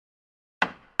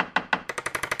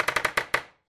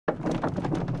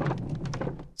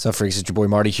So, freaks, it's your boy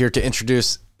Marty here to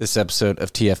introduce this episode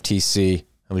of TFTC.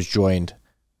 I was joined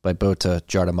by Bota,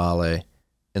 Jardemalie,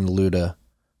 and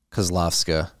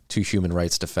Kozlovska, two human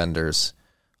rights defenders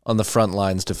on the front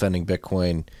lines defending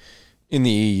Bitcoin in the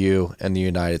EU and the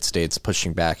United States,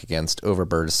 pushing back against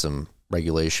overburdensome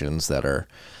regulations that are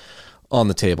on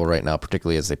the table right now,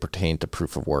 particularly as they pertain to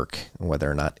proof of work and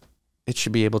whether or not it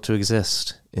should be able to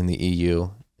exist in the EU.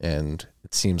 And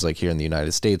it seems like here in the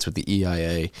United States with the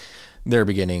EIA,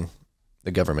 the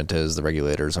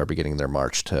regulators are beginning their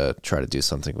march to try to do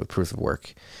something with proof of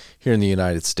work. Here in the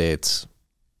United States,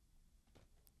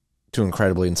 two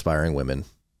incredibly inspiring women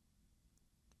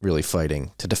really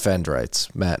fighting to defend rights.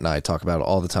 Matt and I talk about it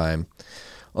all the time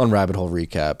on Rabbit Hole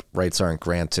Recap. Rights aren't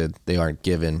granted, they aren't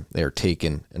given, they are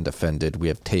taken and defended. We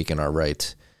have taken our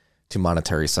right to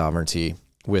monetary sovereignty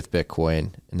with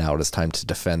Bitcoin, and now it is time to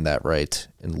defend that right.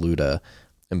 And Luda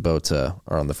and Bota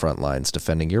are on the front lines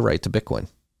defending your right to Bitcoin,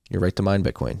 your right to mine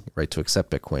Bitcoin, your right to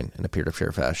accept Bitcoin in a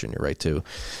peer-to-peer fashion, your right to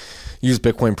use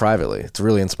Bitcoin privately. It's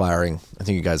really inspiring. I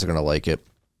think you guys are going to like it.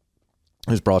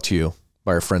 It was brought to you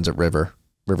by our friends at River.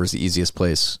 River's the easiest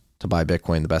place to buy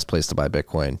Bitcoin, the best place to buy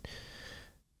Bitcoin.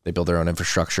 They build their own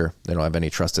infrastructure. They don't have any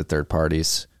trusted third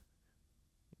parties.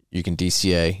 You can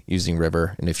DCA using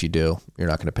River, and if you do, you're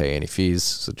not going to pay any fees,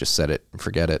 so just set it and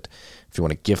forget it. If you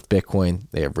want to gift Bitcoin,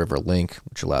 they have River Link,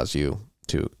 which allows you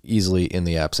to easily in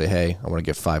the app say, hey, I want to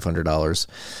give $500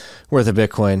 worth of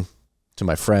Bitcoin to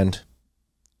my friend.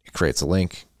 It creates a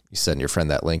link. You send your friend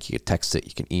that link. You can text it.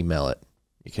 You can email it.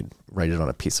 You can write it on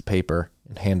a piece of paper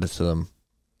and hand it to them.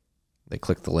 They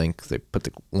click the link. They put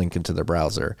the link into their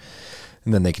browser,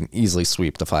 and then they can easily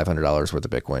sweep the $500 worth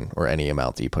of Bitcoin, or any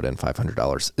amount that you put in.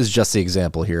 $500 is just the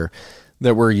example here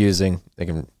that we're using. They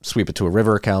can sweep it to a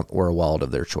River account or a wallet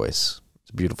of their choice. It's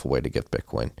a beautiful way to gift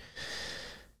Bitcoin.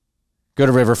 Go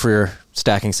to River for your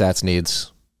stacking sats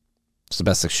needs. It's the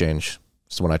best exchange.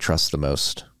 It's the one I trust the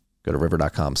most. Go to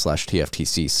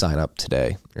river.com/TFTC. Sign up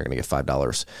today. You're going to get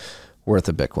 $5 worth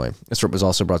of Bitcoin. This was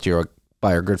also brought to you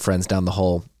by our good friends down the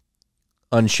hall,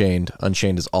 Unchained.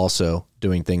 Unchained is also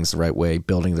doing things the right way,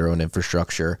 building their own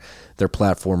infrastructure. Their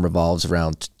platform revolves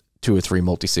around 2 or 3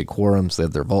 multi-sig quorums. They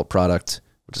have their Vault product,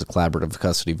 which is a collaborative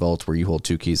custody vault where you hold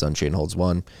 2 keys, Unchained holds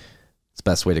 1. It's the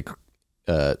best way to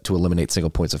eliminate single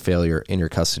points of failure in your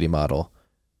custody model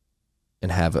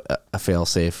and have a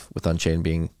fail-safe with Unchained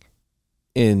being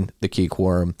in the key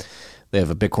quorum. They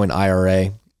have a Bitcoin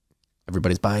IRA.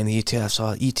 Everybody's buying the ETFs.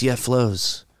 All ETF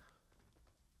flows.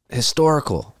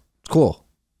 Historical. It's cool.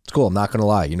 It's cool. I'm not going to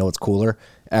lie. You know what's cooler?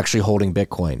 Actually holding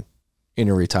Bitcoin in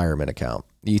your retirement account.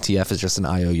 The ETF is just an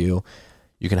IOU.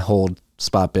 You can hold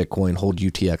spot Bitcoin, hold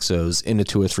UTXOs in a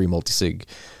 2 or 3 multi-sig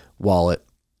wallet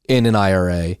in an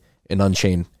IRA, and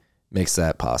Unchained makes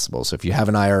that possible. So if you have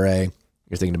an IRA,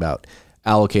 you're thinking about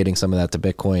allocating some of that to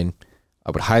Bitcoin,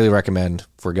 I would highly recommend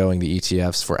foregoing the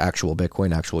ETFs for actual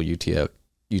Bitcoin, actual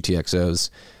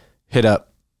UTXOs. Hit up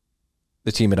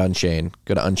the team at Unchained.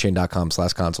 Go to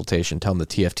unchained.com/consultation. Tell them the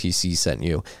TFTC sent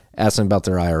you. Ask them about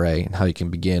their IRA and how you can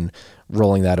begin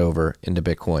rolling that over into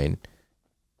Bitcoin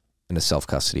in a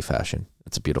self-custody fashion.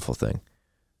 It's a beautiful thing.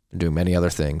 They're doing many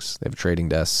other things. They have a trading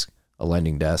desk, a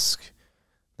lending desk.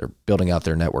 They're building out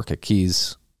their network of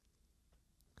keys.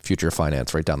 Future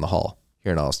finance right down the hall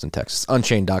here in Austin, Texas.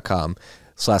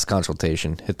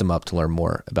 Unchained.com/consultation. Hit them up to learn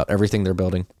more about everything they're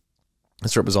building.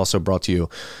 This trip was also brought to you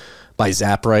by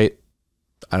Zapright.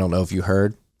 I don't know if you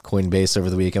heard, Coinbase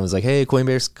over the weekend was like, hey,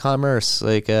 Coinbase Commerce,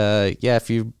 if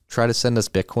you try to send us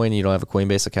Bitcoin and you don't have a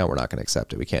Coinbase account, we're not going to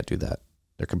accept it. We can't do that.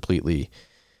 They're completely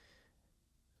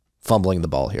fumbling the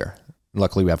ball here. And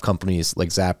luckily, we have companies like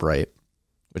Zapright,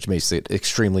 which makes it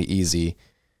extremely easy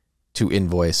to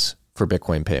invoice for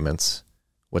Bitcoin payments.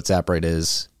 What Zapright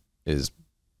is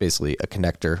basically a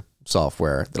connector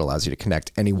software that allows you to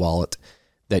connect any wallet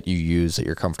that you use that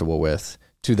you're comfortable with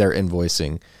to their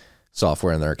invoicing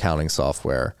software and their accounting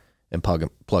software and plug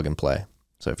and play.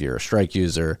 So if you're a Strike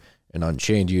user, an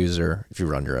Unchained user, if you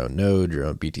run your own node, your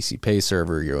own BTC Pay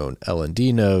server, your own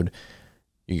LND node,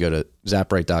 you go to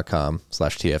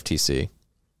zapright.com/TFTC,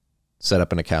 set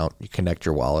up an account, you connect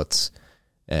your wallets,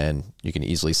 and you can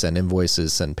easily send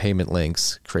invoices, send payment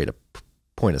links, create a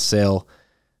point of sale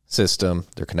system.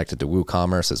 They're connected to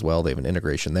WooCommerce as well. They have an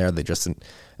integration there. They just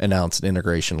announced an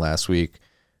integration last week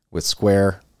with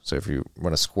Square. So if you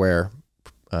run a Square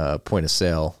point of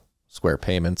sale, Square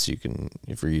payments, you can,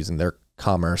 if you're using their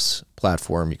commerce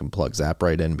platform, you can plug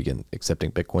Zapright in and begin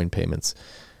accepting Bitcoin payments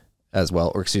as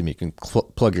well. Or excuse me, you can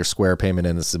plug your Square payment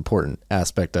in. This is an important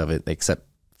aspect of it. They accept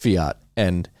fiat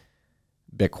and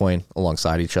Bitcoin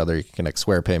alongside each other. You can connect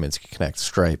Square payments, you can connect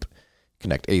Stripe,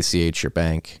 connect ACH, your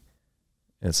bank,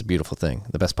 And it's a beautiful thing.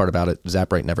 The best part about it,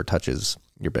 Zaprite never touches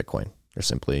your Bitcoin. They're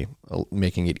simply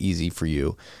making it easy for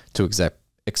you to accept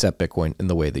Bitcoin in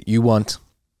the way that you want.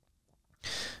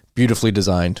 Beautifully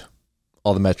designed,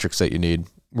 all the metrics that you need.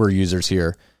 We're users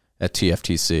here at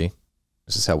TFTC.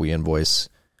 This is how we invoice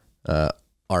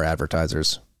our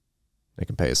advertisers. They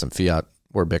can pay us in fiat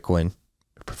or Bitcoin.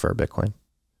 We prefer Bitcoin.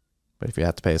 But if you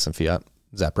have to pay us in fiat,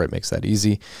 Zaprite makes that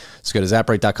easy. So go to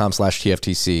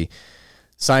zaprite.com/TFTC.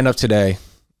 Sign up today,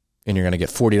 and you're going to get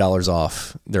 $40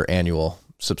 off their annual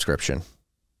subscription.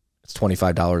 It's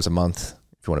 $25 a month.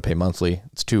 If you want to pay monthly,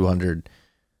 it's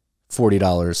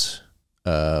 $240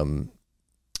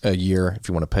 a year. If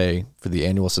you want to pay for the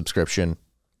annual subscription,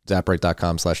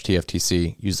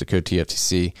 zaprite.com/TFTC. Use the code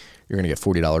TFTC. You're going to get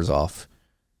 $40 off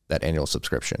that annual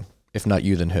subscription. If not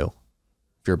you, then who?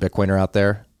 If you're a Bitcoiner out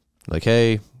there, like,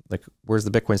 hey, like, where's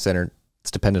the Bitcoin Center?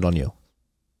 It's dependent on you.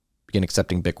 Begin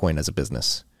accepting Bitcoin as a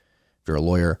business. If you're a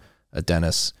lawyer, a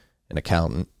dentist, an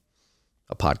accountant,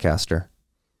 a podcaster,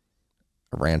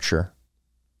 a rancher,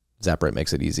 Zaprite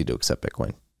makes it easy to accept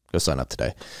Bitcoin. Go sign up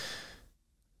today.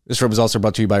 This show is also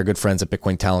brought to you by our good friends at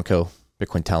Bitcoin Talent Co.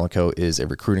 Bitcoin Talent Co. is a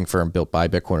recruiting firm built by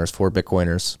Bitcoiners for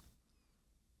Bitcoiners.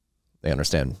 They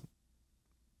understand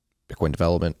Bitcoin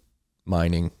development,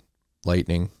 mining,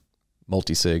 lightning,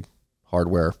 multi-sig,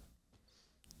 hardware.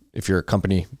 If you're a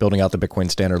company building out the Bitcoin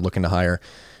standard looking to hire,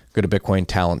 go to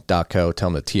bitcointalent.co. Tell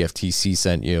them that TFTC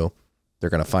sent you. They're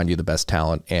going to find you the best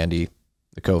talent. Andy,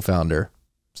 the co-founder,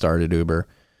 started Uber,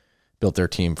 built their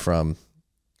team from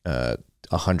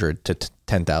 100 to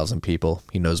 10,000 people.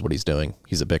 He knows what he's doing.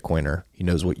 He's a Bitcoiner. He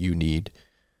knows what you need.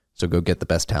 So go get the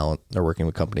best talent. They're working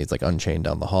with companies like Unchained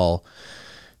down the hall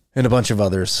and a bunch of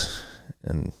others.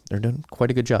 And they're doing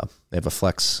quite a good job. They have a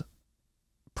flex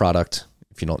product.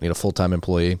 If you don't need a full-time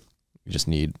employee, you just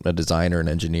need a designer, an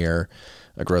engineer,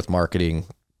 a growth marketing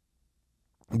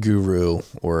guru,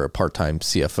 or a part-time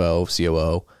CFO,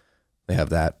 COO. They have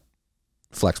that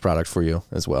flex product for you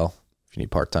as well. If you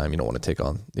need part-time, you don't want to take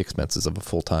on the expenses of a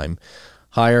full-time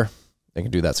hire, they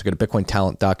can do that. So go to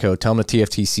bitcointalent.co. Tell them the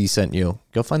TFTC sent you.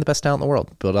 Go find the best talent in the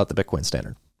world. Build out the Bitcoin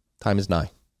standard. Time is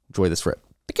nigh. Enjoy this rip.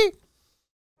 Okay.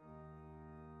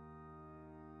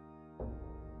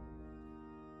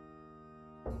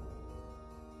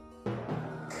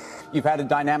 You've had a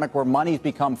dynamic where money's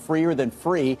become freer than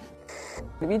free.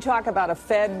 If you talk about a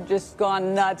Fed just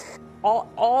gone nuts,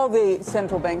 all the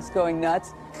central banks going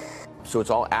nuts. So it's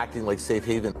all acting like safe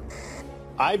haven.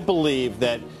 I believe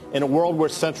that in a world where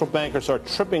central bankers are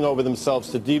tripping over themselves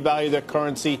to devalue their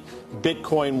currency,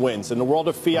 Bitcoin wins. In the world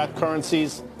of fiat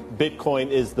currencies, Bitcoin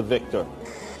is the victor.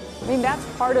 I mean, that's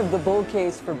part of the bull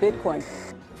case for Bitcoin.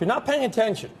 If you're not paying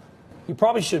attention, you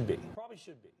probably should be.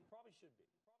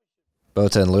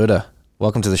 Bota and Luda,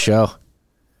 welcome to the show.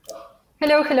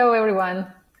 Hello, everyone.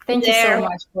 Thank you so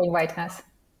much for inviting us.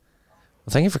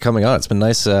 Well, thank you for coming on. It's been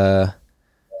nice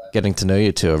getting to know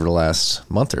you two over the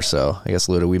last month or so. I guess,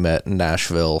 Luda, we met in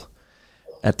Nashville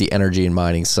at the Energy and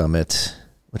Mining Summit,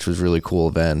 which was a really cool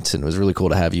event, and it was really cool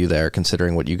to have you there,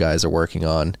 considering what you guys are working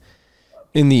on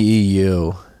in the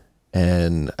EU.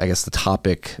 And I guess the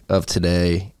topic of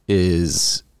today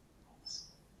is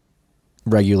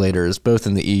regulators, both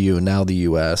in the EU and now the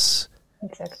US,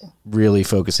 exactly, really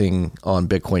focusing on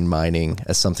Bitcoin mining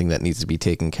as something that needs to be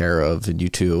taken care of. And you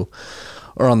two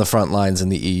are on the front lines in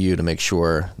the EU to make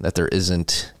sure that there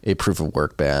isn't a proof of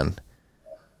work ban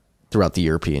throughout the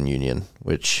European Union,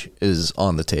 which is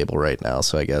on the table right now.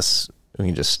 So I guess we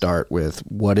can just start with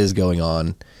what is going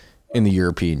on in the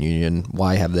European Union.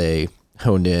 Why have they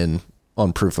honed in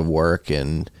on proof of work,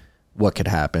 and what could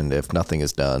happen if nothing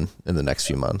is done in the next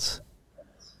few months?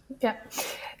 Yeah.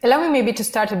 Allow me maybe to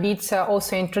start a bit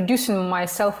also introducing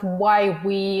myself, why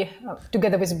we,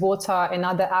 together with Bota and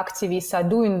other activists, are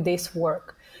doing this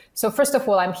work. So first of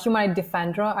all, I'm a human rights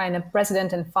defender. I'm a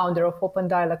president and founder of Open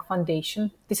Dialogue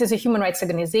Foundation. This is a human rights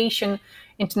organization,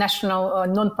 international,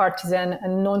 non-partisan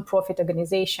and non-profit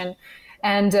organization.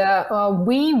 And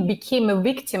we became a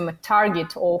victim, a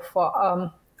target of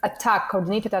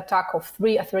coordinated attack of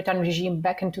 3 authoritarian regimes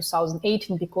back in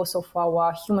 2018 because of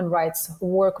our human rights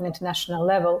work on international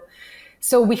level.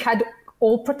 So we had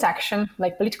all protection,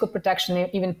 like political protection.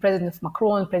 Even President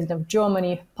Macron, President of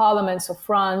Germany, parliaments of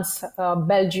France,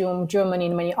 Belgium, Germany,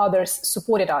 and many others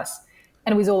supported us.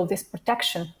 And with all of this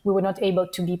protection, we were not able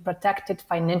to be protected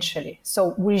financially.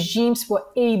 So regimes were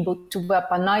able to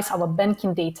weaponize our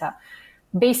banking data,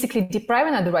 basically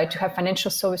depriving us the right to have financial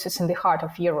services in the heart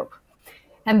of Europe.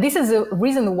 And this is the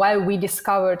reason why we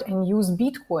discovered and used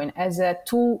Bitcoin as a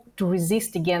tool to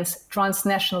resist against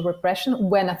transnational repression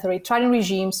when authoritarian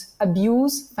regimes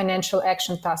abuse Financial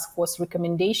Action Task Force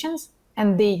recommendations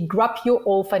and they grab your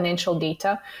all financial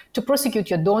data to prosecute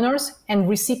your donors and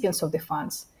recipients of the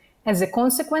funds. As a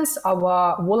consequence,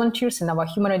 our volunteers and our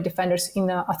human rights defenders in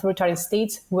authoritarian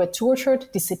states were tortured,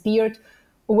 disappeared,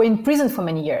 or were imprisoned for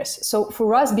many years. So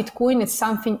for us, Bitcoin is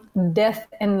something death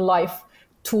and life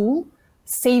tool,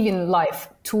 saving life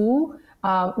tool,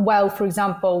 while, for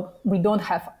example, we don't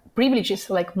have privileges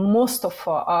like most of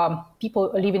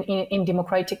people living in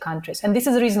democratic countries. And this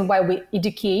is the reason why we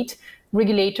educate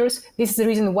regulators. This is the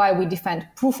reason why we defend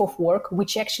proof of work,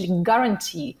 which actually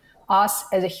guarantee us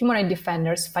as a human rights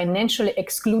defenders, financially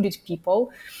excluded people,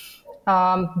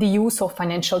 the use of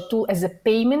financial tool as a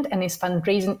payment and as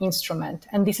fundraising instrument.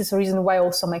 And this is the reason why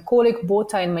also my colleague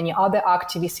Bota and many other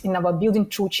activists in our Building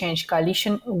True Change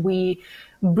coalition, we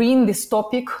bring this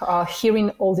topic, hearing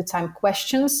all the time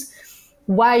questions.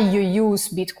 Why you use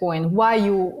Bitcoin, why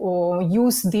you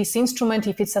use this instrument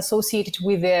if it's associated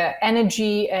with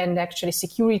energy and actually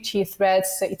security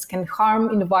threats, it can harm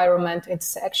environment,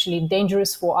 it's actually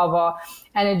dangerous for our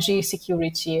energy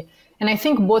security. And I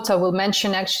think Bota will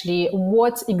mention actually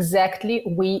what exactly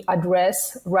we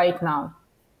address right now.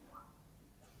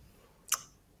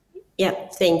 Yeah,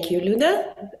 thank you,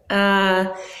 Luda.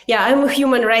 I'm a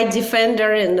human rights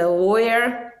defender and a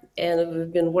lawyer. And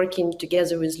we've been working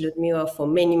together with Lyudmyla for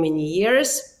many, many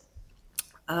years,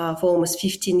 for almost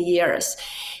 15 years.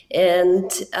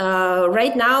 And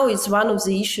right now, it's one of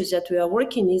the issues that we are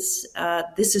working is,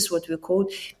 this is what we call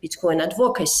Bitcoin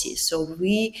advocacy. So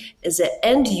we, as the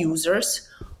end users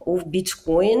of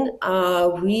Bitcoin,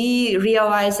 we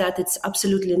realize that it's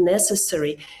absolutely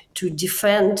necessary to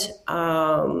defend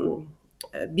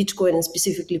Bitcoin and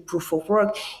specifically proof of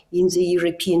work in the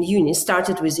European Union.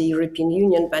 Started with the European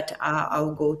Union, but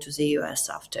I'll go to the US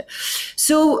after.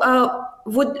 So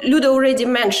what Luda already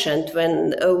mentioned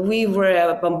when we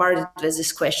were bombarded with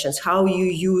these questions, how you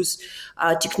use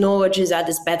technology that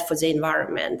is bad for the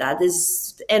environment, that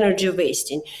is energy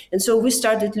wasting. And so we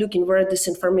started looking where this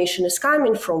information is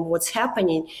coming from, what's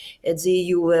happening at the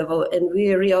EU level, and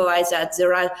we realized that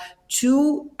there are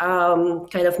two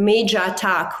kind of major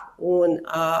attack on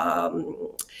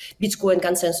Bitcoin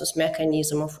consensus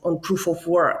mechanism on proof of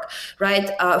work,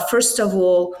 right? First of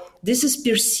all, this is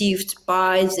perceived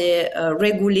by the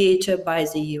regulator, by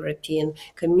the European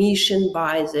Commission,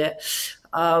 by the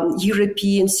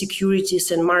European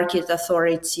Securities and Market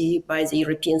Authority, by the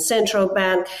European Central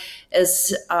Bank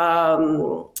as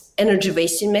energy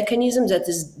wasting mechanism that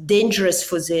is dangerous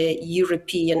for the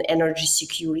European energy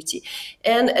security.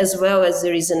 And as well as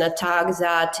there is an attack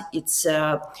that it's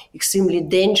extremely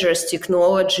dangerous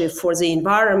technology for the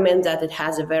environment, that it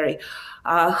has a very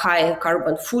high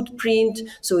carbon footprint,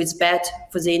 so it's bad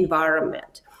for the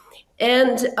environment.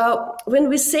 And when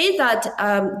we say that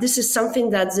this is something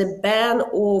that the ban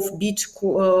of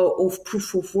Bitcoin, of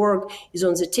proof of work is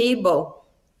on the table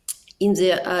in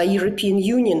the European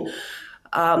Union,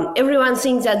 everyone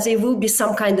thinks that there will be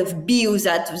some kind of bill,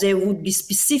 that there would be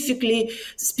specific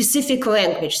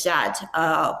language that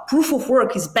proof of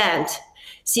work is banned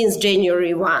since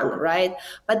January 1, right?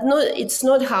 But no, it's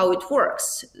not how it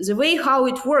works. The way how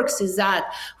it works is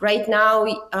that right now,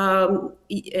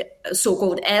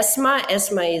 so-called ESMA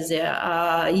is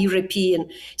a European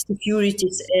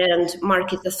Securities and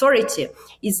Market Authority,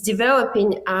 is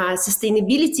developing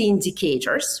sustainability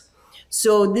indicators.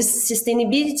 So this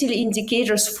sustainability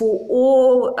indicators for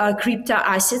all crypto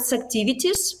assets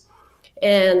activities,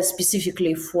 and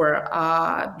specifically for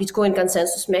Bitcoin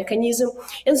consensus mechanism.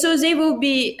 And so they will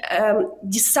be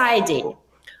deciding,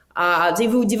 they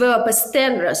will develop a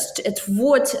standard at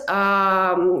what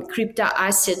crypto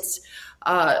assets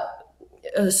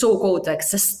so-called like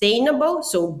sustainable,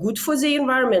 so good for the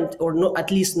environment, or not, at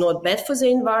least not bad for the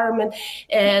environment,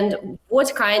 and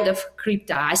what kind of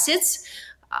crypto assets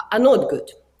are not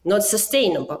good, not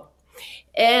sustainable.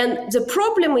 And the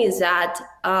problem is that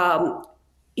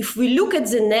if we look at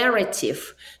the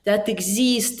narrative that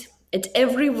exists at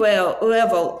every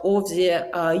level of the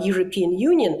European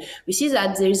Union, we see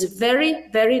that there is a very,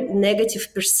 very negative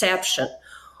perception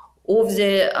of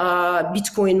the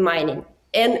Bitcoin mining.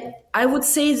 And I would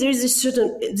say there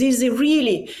is a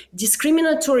really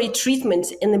discriminatory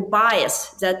treatment and a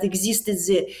bias that exists at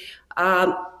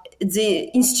the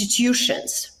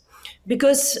institutions,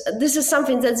 because this is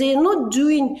something that they are not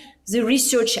doing the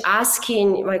research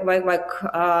asking like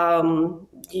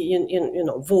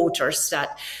voters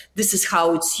that this is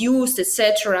how it's used,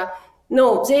 etc.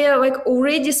 No, they are like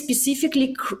already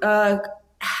specifically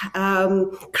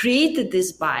created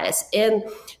this bias, and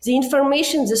the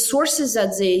information, the sources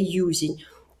that they're using,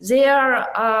 they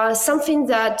are something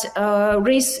that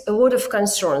raise a lot of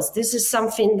concerns. This is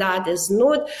something that is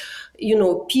not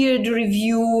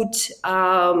peer-reviewed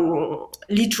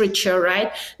literature,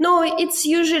 right? No, it's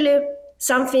usually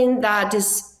something that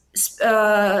is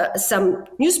some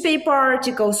newspaper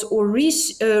articles or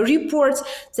reports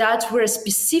that were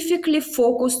specifically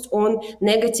focused on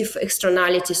negative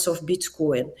externalities of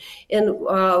Bitcoin. And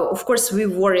of course, we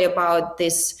worry about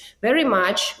this very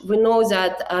much. We know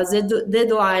that the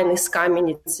deadline is coming.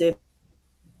 It's the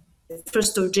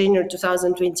 1st of January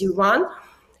 2021.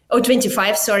 Oh,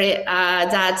 25, sorry,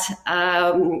 that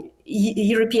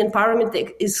European Parliament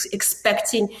is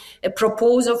expecting a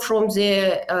proposal from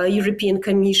the European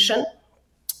Commission.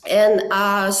 And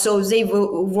so they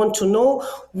will want to know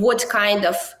what kind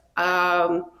of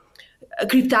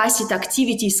crypto asset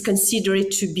activity is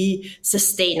considered to be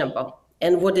sustainable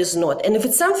and what is not. And if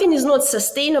it's something is not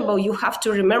sustainable, you have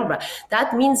to remember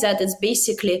that means that it's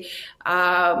basically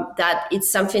that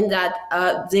it's something that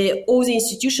all the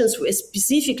institutions,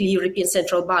 specifically European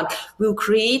Central Bank, will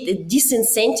create a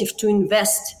disincentive to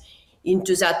invest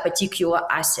into that particular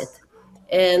asset.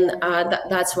 And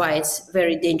that's why it's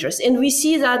very dangerous. And we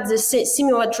see that the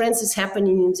similar trends is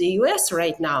happening in the US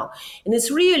right now. And it's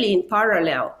really in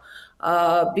parallel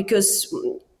because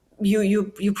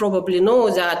you probably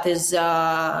know that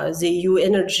the EU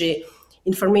Energy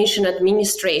Information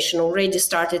Administration already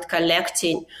started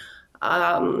collecting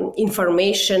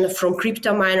information from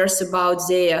crypto miners about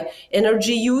their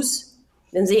energy use.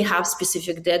 And they have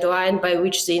specific deadline by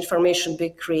which the information be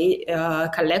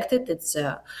collected. It's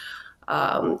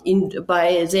by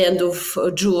the end of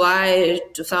July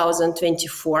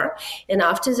 2024. And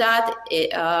after that,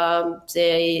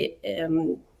 the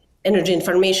Energy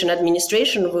Information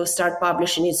Administration will start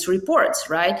publishing its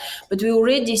reports, right? But we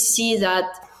already see that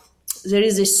there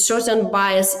is a certain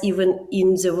bias even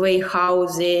in the way how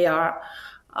they are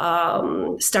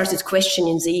started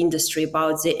questioning the industry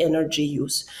about the energy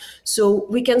use. So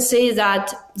we can say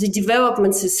that the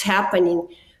developments is happening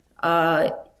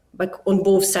on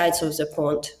both sides of the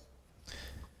pond.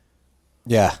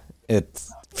 Yeah, it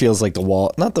feels like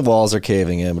not the walls are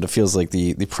caving in, but it feels like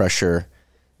the pressure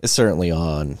is certainly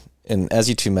on. And as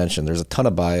you two mentioned, there's a ton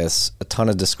of bias, a ton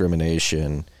of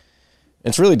discrimination.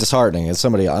 It's really disheartening. As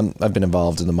somebody, I've been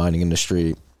involved in the mining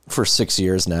industry for 6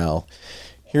 years now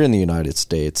here in the United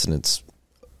States, and it's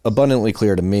abundantly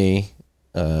clear to me,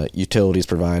 utilities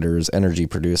providers, energy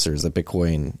producers, that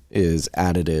Bitcoin is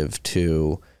additive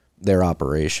to their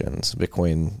operations.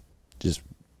 Bitcoin, just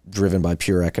driven by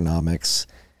pure economics,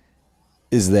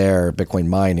 is there, Bitcoin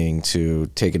mining, to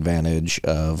take advantage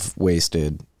of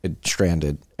wasted,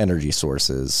 stranded energy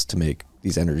sources to make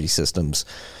these energy systems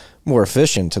more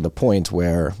efficient, to the point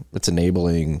where it's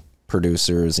enabling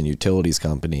producers and utilities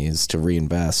companies to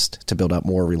reinvest, to build up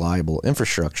more reliable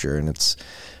infrastructure. And it's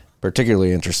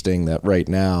particularly interesting that right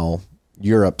now,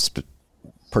 Europe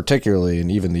particularly,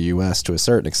 and even the US to a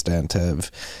certain extent, have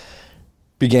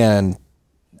began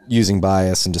using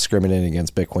bias and discriminating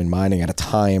against Bitcoin mining at a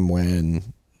time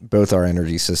when both our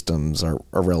energy systems are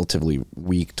relatively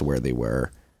weak to where they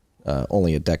were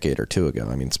only a decade or two ago.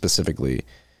 I mean, specifically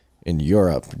in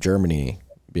Europe, Germany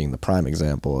being the prime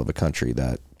example of a country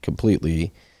that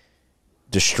completely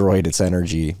destroyed its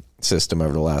energy system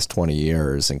over the last 20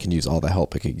 years and can use all the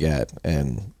help it could get.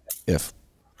 And if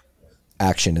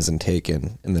action isn't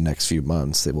taken in the next few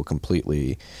months, they will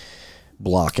completely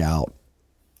block out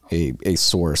a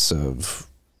source of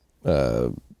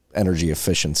energy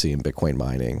efficiency in Bitcoin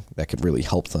mining that could really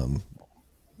help them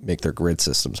make their grid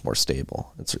systems more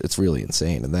stable. It's really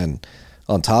insane. And then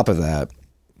on top of that,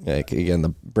 like, again,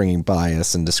 the bringing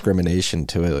bias and discrimination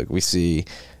to it, like we see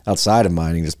outside of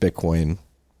mining, just Bitcoin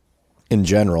in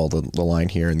general, the line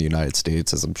here in the United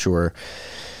States, as I'm sure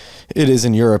it is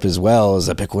in Europe as well, is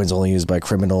that Bitcoin's only used by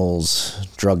criminals,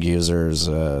 drug users,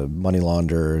 money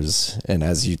launderers, and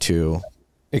as you two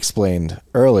explained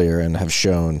earlier and have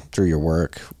shown through your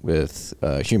work with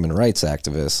human rights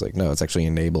activists, like, no, it's actually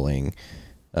enabling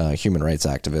human rights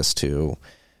activists to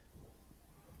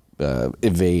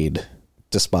evade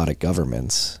despotic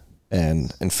governments.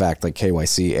 And in fact, like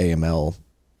KYC, AML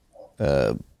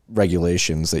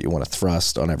regulations that you want to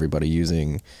thrust on everybody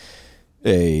using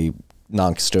a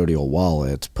non-custodial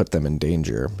wallet put them in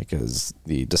danger, because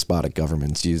the despotic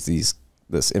governments use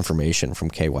this information from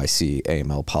KYC,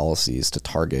 AML policies to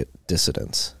target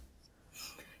dissidents.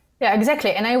 Yeah,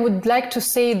 exactly. And I would like to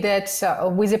say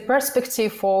that with the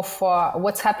perspective of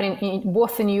what's happening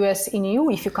both in US and EU,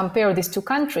 if you compare these two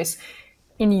countries,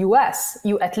 in US,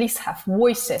 you at least have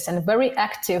voices and very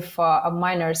active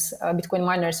miners, Bitcoin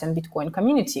miners and Bitcoin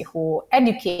community who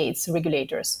educates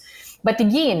regulators. But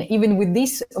again, even with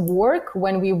this work,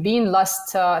 when we've been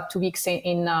last 2 weeks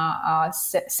in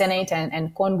Senate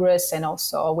and Congress, and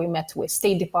also we met with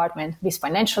State Department, these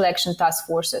financial action task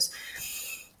forces,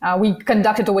 we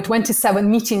conducted over 27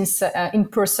 meetings in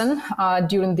person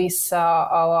during this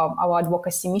our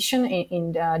advocacy mission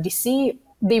in DC.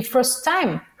 The first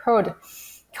time heard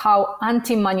how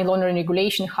anti-money laundering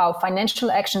regulation, how financial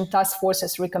action task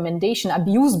forces recommendation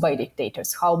abused by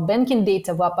dictators, how banking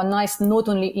data weaponized not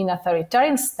only in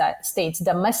authoritarian states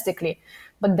domestically,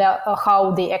 but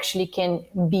how they actually can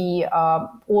be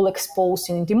all exposed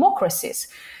in democracies.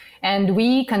 And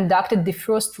we conducted the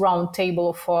first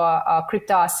roundtable for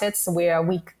crypto assets, where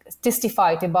we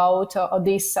testified about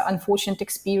this unfortunate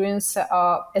experience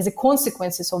as a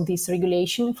consequences of this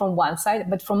regulation from one side,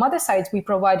 but from other side, we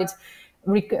provided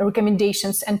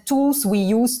recommendations and tools we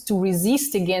use to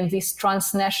resist against these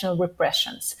transnational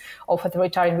repressions of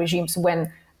authoritarian regimes,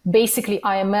 when basically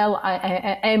AML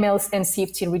and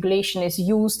CFT regulation is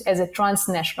used as a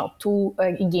transnational tool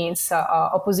against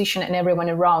opposition and everyone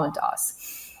around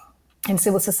us, and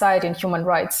civil society and human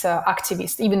rights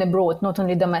activists, even abroad, not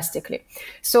only domestically.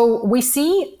 So we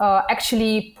see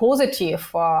actually positive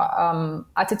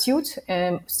attitude.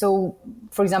 So,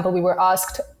 for example, we were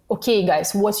asked, okay,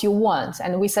 guys, what you want?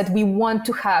 And we said we want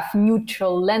to have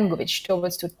neutral language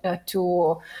towards to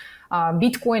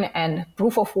Bitcoin and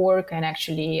proof of work, and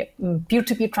actually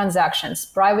peer-to-peer transactions,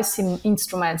 privacy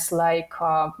instruments like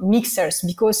mixers,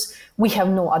 because we have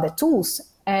no other tools.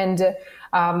 And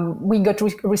we got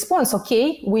response,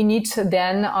 okay, we need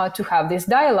then to have this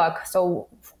dialogue. So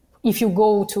if you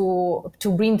go to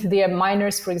bring their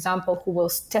miners, for example, who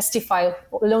will testify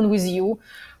along with you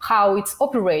how it's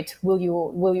operate, will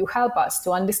you help us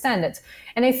to understand it?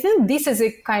 And I think this is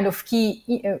a kind of key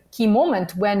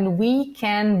moment when we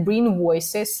can bring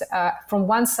voices from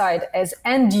one side as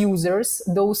end users,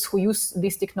 those who use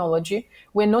this technology.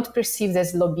 We're not perceived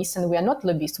as lobbyists, and we are not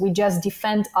lobbyists. We just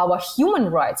defend our human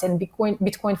rights, and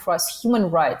Bitcoin for us, human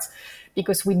rights,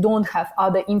 because we don't have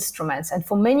other instruments. And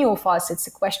for many of us, it's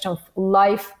a question of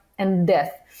life and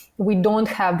death. We don't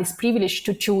have this privilege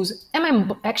to choose, am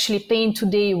I actually paying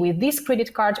today with this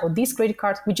credit card or this credit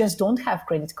card? We just don't have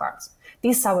credit cards.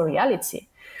 This is our reality.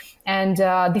 And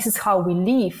this is how we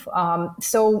live.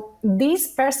 So these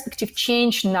perspective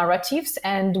change narratives,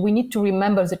 and we need to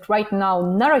remember that right now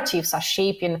narratives are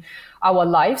shaping our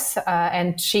lives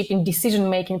and shaping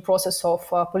decision-making process of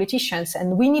politicians.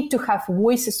 And we need to have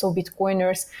voices of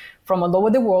Bitcoiners from all over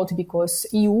the world, because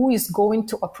EU is going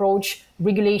to approach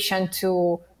regulation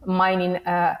to mining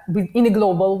in a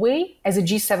global way as a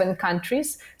G7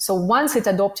 countries. So once it's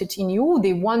adopted in EU,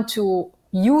 they want to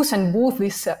use and move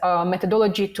this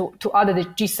methodology to other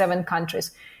G7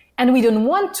 countries. And we don't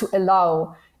want to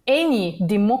allow any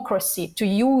democracy to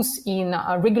use in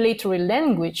a regulatory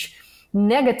language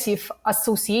negative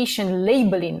association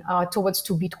labeling towards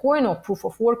to Bitcoin or proof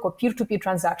of work or peer-to-peer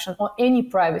transaction or any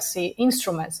privacy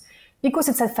instruments, because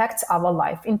it affects our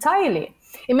life entirely.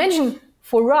 Imagine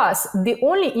for us, the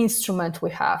only instrument we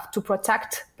have to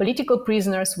protect political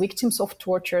prisoners, victims of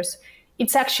tortures,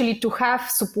 it's actually to have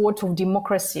support of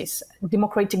democracies,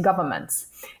 democratic governments.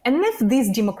 And if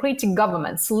these democratic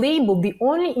governments label the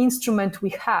only instrument we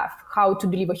have, how to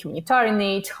deliver humanitarian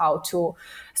aid, how to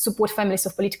support families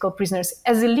of political prisoners,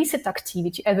 as illicit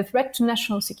activity, as a threat to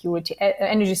national security,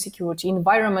 energy security,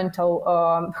 environmental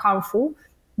harmful,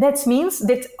 that means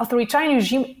that authoritarian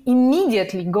regime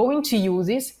immediately going to use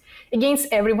this against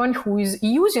everyone who is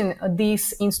using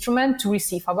this instrument to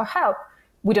receive our help.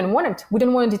 We don't want it. We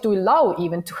don't want it to allow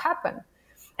even to happen.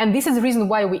 And this is the reason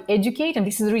why we educate, and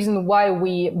this is the reason why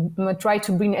we try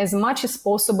to bring as much as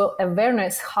possible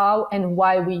awareness how and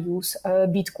why we use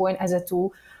Bitcoin as a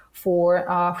tool for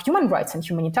human rights and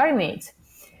humanitarian aid.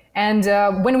 And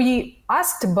when we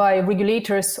asked by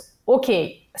regulators,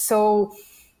 okay, so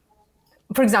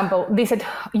for example, they said,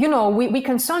 we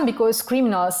concerned because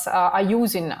criminals are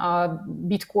using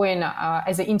Bitcoin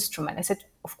as an instrument. I said,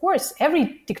 of course,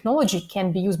 every technology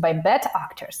can be used by bad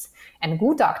actors and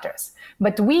good actors.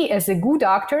 But we, as a good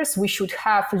actors, we should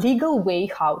have legal way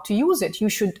how to use it. You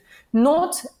should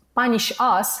not punish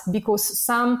us because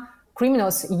some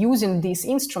criminals using these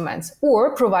instruments,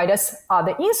 or provide us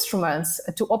other instruments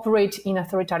to operate in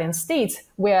authoritarian states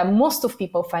where most of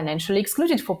people financially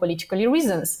excluded for political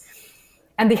reasons.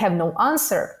 And they have no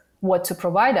answer what to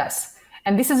provide us.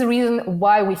 And this is the reason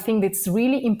why we think it's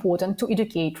really important to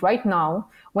educate right now,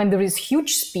 when there is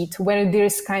huge speed, where there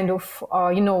is kind of,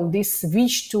 this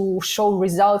wish to show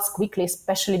results quickly,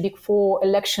 especially before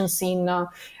elections in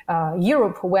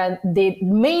Europe, where the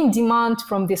main demand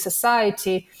from the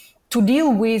society to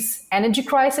deal with energy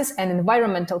crisis and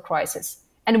environmental crisis.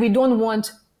 And we don't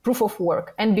want proof of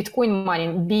work and Bitcoin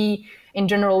mining be, in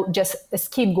general, just a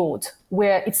scapegoat,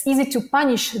 where it's easy to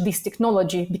punish this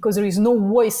technology because there is no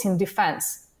voice in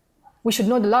defense. We should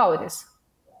not allow this.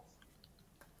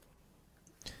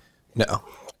 No.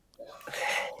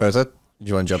 Bota, do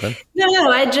you want to jump in?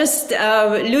 No, I just,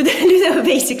 Luda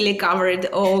basically covered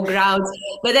all grounds,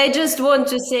 but I just want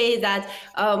to say that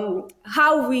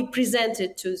how we present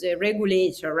it to the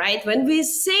regulator, right? When we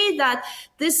say that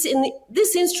this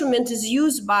instrument is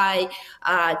used by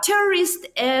terrorists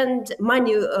and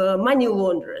money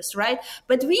launderers, right?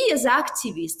 But we as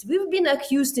activists, we've been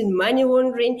accused in money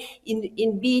laundering,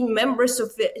 in being members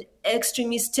of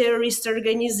extremist terrorist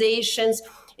organizations,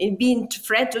 in being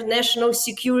threat to national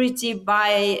security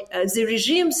by the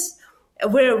regimes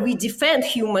where we defend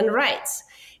human rights.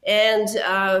 And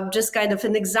just kind of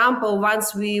an example,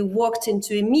 once we walked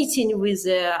into a meeting with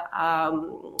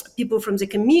people from the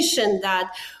commission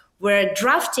that were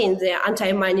drafting the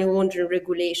anti-money laundering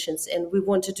regulations, and we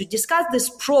wanted to discuss this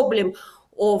problem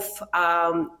of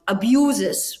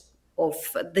abuses of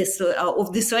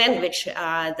this language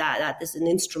that is an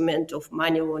instrument of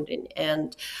money laundering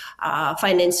and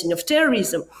financing of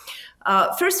terrorism.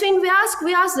 First thing we ask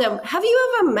them, have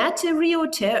you ever met a real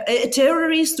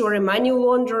terrorist or a money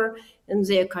launderer? And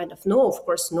they're kind of, no, of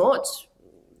course not.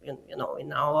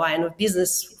 In our line of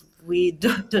business, we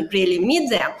don't really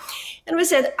meet them. And we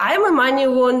said, I'm a money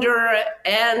launderer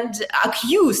and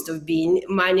accused of being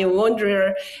money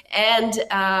launderer and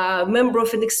a member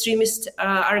of an extremist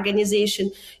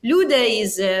organization. Luda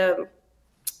is a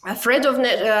threat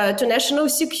to national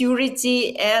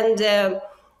security and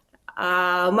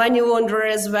money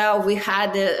launderer as well. We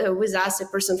had with us a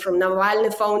person from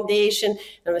Navalny Foundation,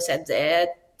 and we said that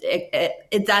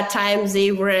at that time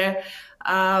they were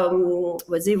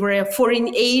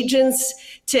foreign agents,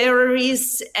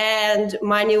 terrorists, and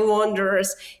money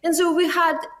launderers. And so we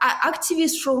had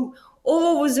activists from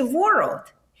all over the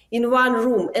world in one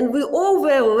room, and we all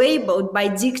were labeled by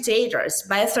dictators,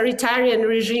 by authoritarian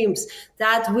regimes,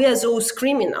 that we are those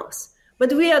criminals.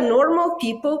 But we are normal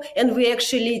people, and we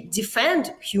actually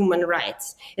defend human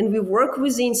rights, and we work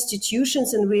with the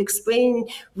institutions, and we explain,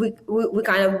 we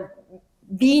kind of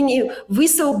being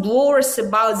whistleblowers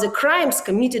about the crimes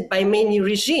committed by many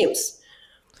regimes.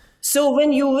 So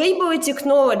when you label a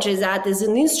technology that is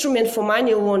an instrument for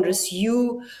money launderers,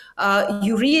 you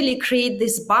really create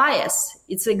this bias.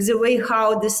 It's like the way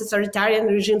how these authoritarian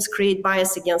regimes create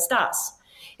bias against us.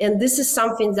 And this is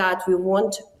something that we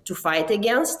want to fight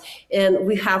against. And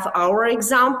we have our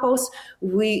examples.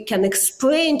 We can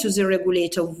explain to the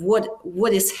regulator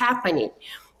what is happening.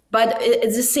 But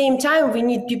at the same time, we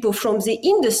need people from the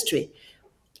industry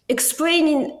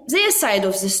explaining their side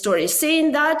of the story,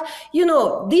 saying that,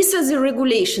 these are the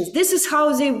regulations, this is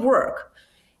how they work.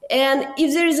 And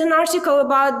if there is an article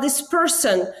about this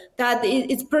person, that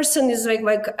this person is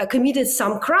like committed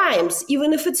some crimes,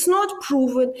 even if it's not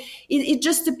proven, it's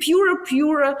just a pure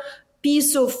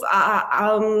piece of,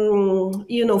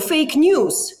 fake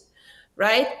news,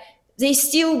 right? They're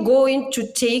still going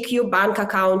to take your bank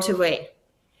account away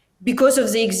because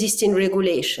of the existing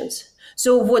regulations.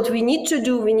 So what we need to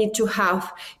do, we need to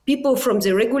have people from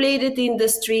the regulated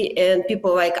industry and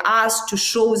people like us to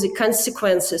show the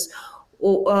consequences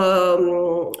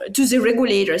to the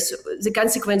regulators, the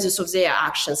consequences of their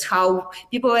actions, how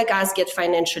people like us get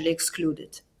financially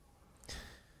excluded.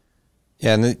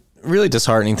 Yeah, and the really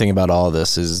disheartening thing about all of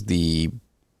this is the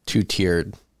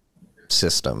two-tiered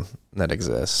system that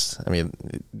exists. I mean,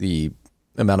 the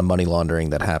amount of money laundering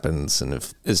that happens and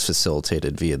is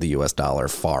facilitated via the US dollar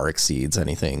far exceeds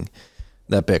anything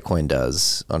that Bitcoin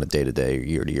does on a day-to-day,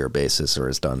 year-to-year basis or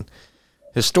has done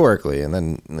historically. And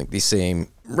then these same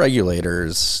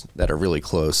regulators that are really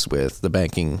close with the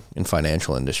banking and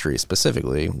financial industry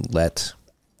specifically let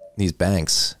these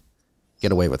banks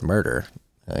get away with murder.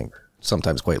 I think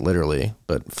sometimes quite literally,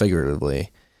 but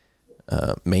figuratively,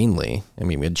 mainly. I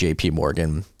mean, we had JP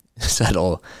Morgan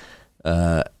settle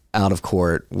out of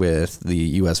court with the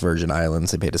U.S. Virgin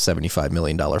Islands. They paid a $75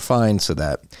 million fine so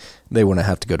that they wouldn't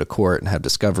have to go to court and have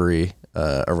discovery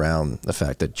around the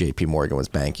fact that JP Morgan was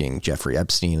banking Jeffrey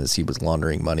Epstein as he was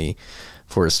laundering money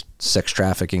for his sex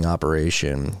trafficking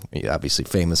operation, obviously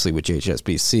famously with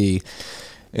HSBC.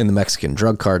 In the Mexican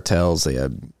drug cartels, they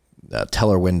had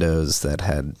teller windows that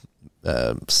had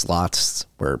slots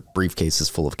where briefcases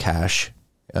full of cash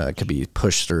could be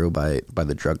pushed through by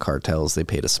the drug cartels. They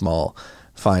paid a small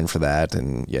fine for that,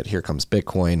 and yet here comes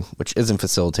Bitcoin, which isn't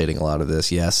facilitating a lot of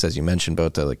this. Yes, as you mentioned,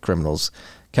 Bota, like criminals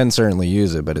can certainly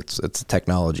use it, but it's a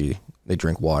technology. They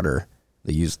drink water.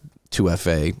 They use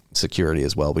 2FA security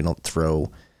as well. We don't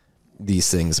throw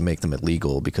these things and make them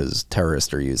illegal because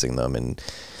terrorists are using them. And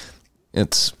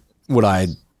it's what I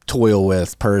toil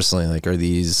with personally. Like, are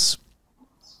these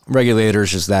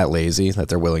regulators just that lazy that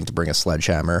they're willing to bring a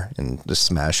sledgehammer and just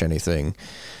smash anything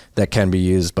that can be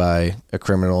used by a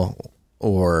criminal?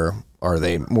 Or are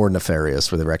they more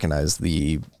nefarious where they recognize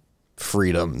the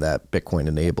freedom that Bitcoin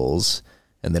enables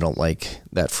and they don't like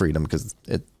that freedom because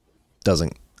it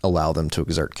doesn't allow them to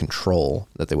exert control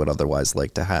that they would otherwise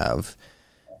like to have?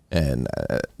 And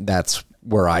that's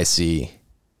where I see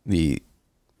the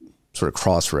sort of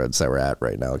crossroads that we're at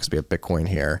right now, because we have Bitcoin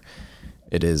here.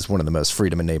 It is one of the most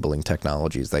freedom-enabling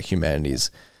technologies that humanity's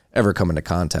ever come into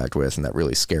contact with, and that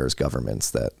really scares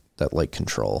governments that like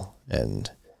control.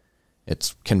 And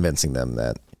it's convincing them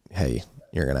that, hey,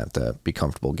 you're going to have to be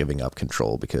comfortable giving up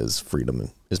control because freedom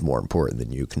is more important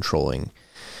than you controlling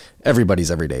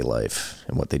everybody's everyday life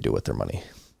and what they do with their money.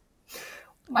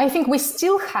 I think we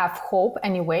still have hope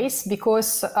anyways,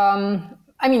 because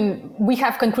we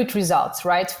have concrete results,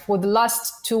 right? For the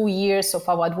last 2 years of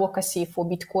our advocacy for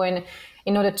Bitcoin,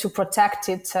 in order to protect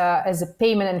it as a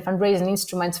payment and fundraising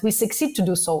instrument, we succeed to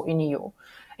do so in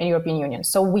European Union.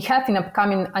 So we have in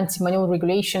upcoming anti-money laundering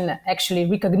regulation actually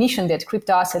recognition that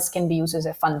crypto assets can be used as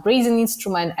a fundraising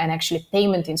instrument and actually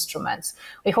payment instruments.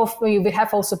 We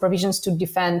have also provisions to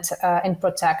defend and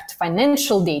protect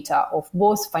financial data of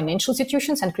both financial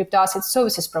institutions and crypto asset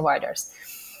services providers.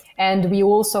 And we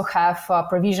also have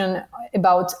provision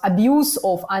about abuse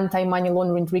of anti-money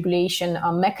laundering regulation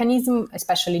mechanism,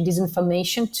 especially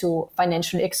disinformation to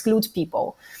financially exclude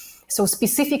people. So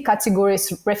specific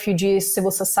categories, refugees,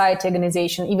 civil society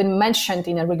organization, even mentioned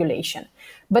in a regulation.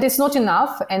 But it's not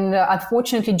enough. And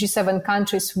unfortunately, G7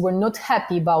 countries were not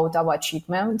happy about our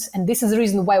achievements. And this is the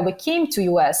reason why we came to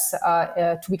US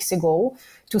 2 weeks ago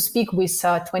to speak with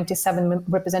 27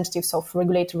 representatives of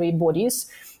regulatory bodies,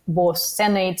 both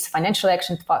Senate, Financial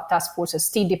Action Task Forces,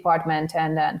 State Department,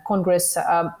 and Congress,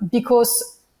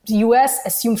 because the US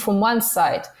assumed from one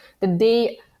side that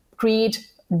they create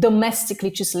domestic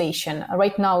legislation.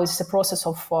 Right now is a process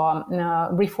of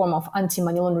reform of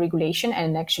anti-money laundering regulation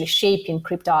and actually shaping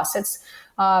crypto assets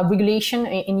regulation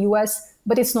in US,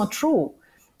 but it's not true.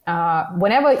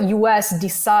 Whenever US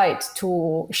decide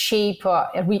to shape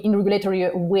in regulatory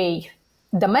way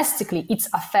domestically, it's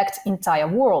affect entire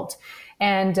world.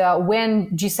 And when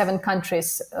G7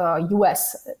 countries,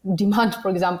 US, demand, for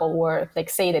example, or like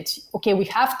say that, okay, we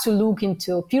have to look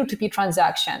into peer-to-peer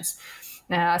transactions,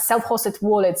 self-hosted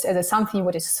wallets as something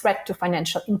what is a threat to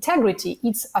financial integrity,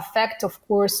 it's affect, of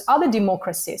course, other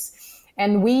democracies.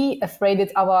 And we afraid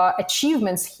that our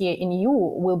achievements here in EU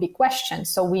will be questioned.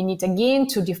 So we need again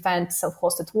to defend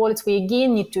self-hosted wallets. We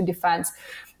again need to defend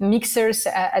mixers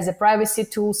as a privacy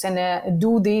tools and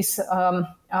do this,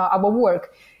 our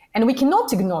work. And we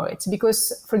cannot ignore it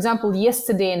because, for example,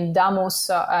 yesterday in Davos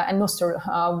and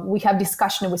Nostr, we have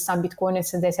discussion with some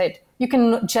Bitcoiners and they said, you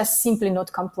can just simply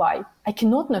not comply. I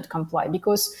cannot not comply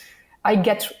because I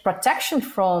get protection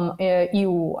from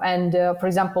EU. And for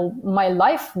example, my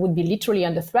life would be literally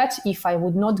under threat if I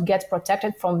would not get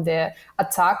protected from the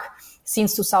attack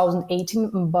since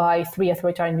 2018 by 3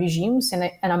 authoritarian regimes.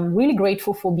 And I'm really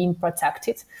grateful for being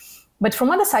protected. But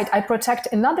from other side, I protect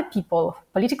another people,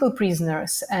 political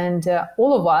prisoners, and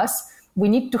all of us, we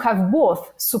need to have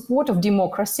both support of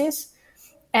democracies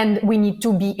and we need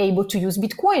to be able to use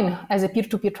Bitcoin as a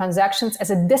peer-to-peer transactions,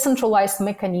 as a decentralized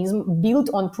mechanism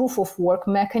built on proof of work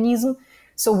mechanism.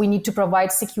 So we need to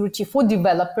provide security for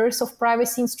developers of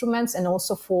privacy instruments and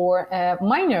also for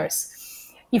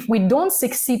miners. If we don't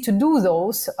succeed to do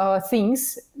those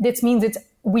things, that means that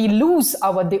we lose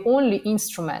the only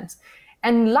instrument.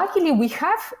 And luckily, we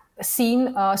have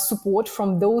seen support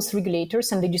from those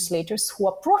regulators and legislators who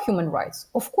are pro-human rights.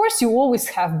 Of course, you always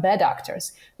have bad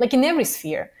actors, like in every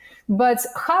sphere. But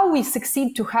how we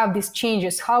succeed to have these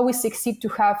changes, how we succeed to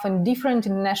have on different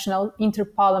international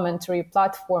interparliamentary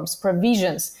platforms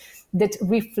provisions that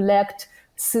reflect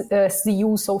the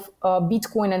use of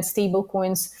Bitcoin and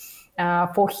stablecoins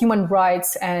for human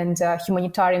rights and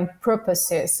humanitarian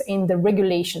purposes in the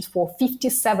regulations for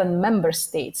 57 member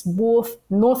states, both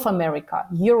North America,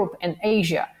 Europe, and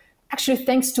Asia, actually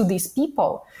thanks to these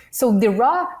people. So there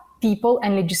are people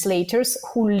and legislators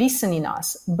who listen in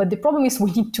us. But the problem is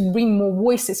we need to bring more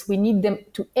voices. We need them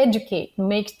to educate,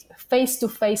 make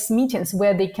face-to-face meetings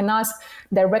where they can ask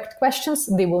direct questions.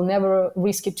 They will never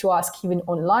risk it to ask even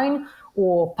online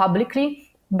or publicly,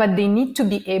 but they need to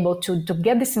be able to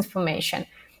get this information.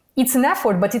 It's an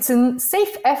effort, but it's a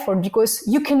safe effort because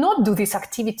you cannot do this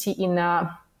activity in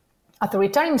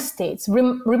authoritarian states.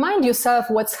 Remind yourself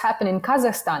what's happened in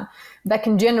Kazakhstan back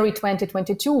in January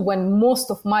 2022 when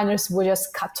most of minors were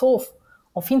just cut off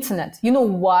of internet. You know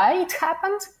why it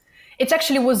happened? It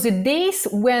actually was the days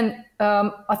when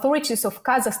authorities of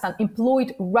Kazakhstan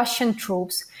employed Russian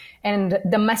troops and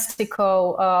domestic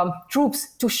troops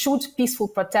to shoot peaceful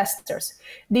protesters.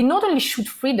 They not only shoot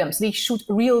freedoms, they shoot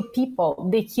real people.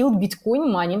 They killed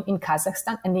Bitcoin mining in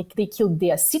Kazakhstan and they killed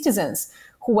their citizens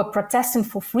who were protesting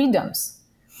for freedoms.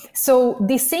 So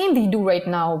the same they do right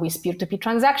now with peer-to-peer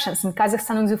transactions. In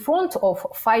Kazakhstan on the front of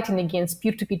fighting against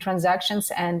peer-to-peer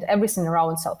transactions and everything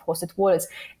around self-hosted wallets,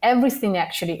 everything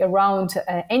actually around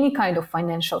any kind of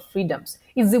financial freedoms.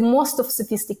 It's the most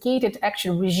sophisticated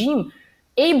actual regime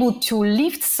able to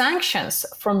lift sanctions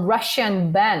from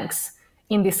Russian banks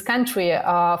in this country,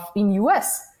 in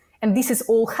US. And this is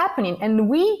all happening. And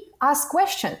we ask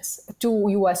questions to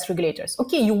US regulators.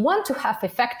 Okay, you want to have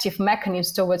effective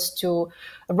mechanisms to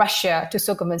Russia to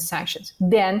circumvent sanctions.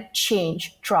 Then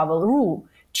change travel rule,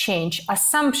 change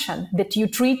assumption that you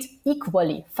treat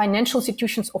equally financial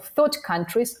institutions of third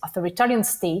countries, authoritarian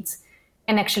states,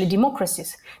 and actually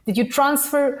democracies. That you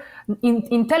transfer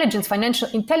intelligence, financial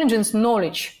intelligence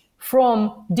knowledge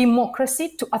from democracy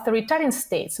to authoritarian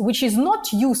states, which is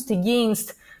not used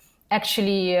against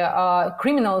actually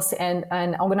criminals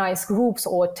and organized groups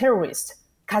or terrorists.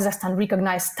 Kazakhstan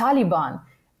recognized Taliban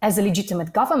as a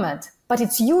legitimate government, but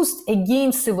it's used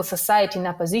against civil society in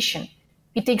opposition.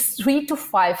 It takes 3 to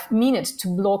 5 minutes to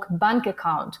block bank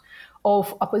account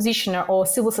of opposition or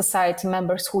civil society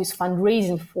members who is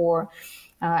fundraising for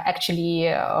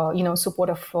support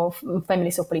of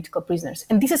families of political prisoners.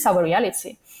 And this is our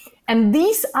reality. And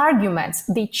these arguments,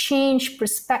 they change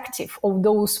perspective of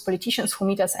those politicians who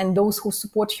meet us and those who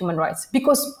support human rights.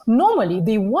 Because normally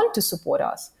they want to support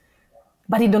us,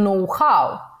 but they don't know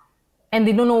how. And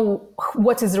they don't know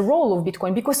what is the role of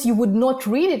Bitcoin, because you would not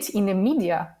read it in the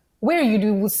media, where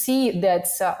you will see that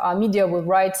media will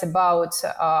write about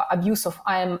abuse of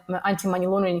anti-money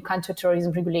laundering and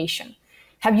counter-terrorism regulation.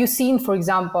 Have you seen, for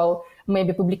example,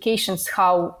 maybe publications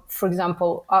how, for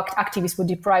example, activists were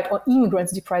deprived or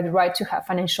immigrants deprived the right to have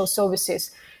financial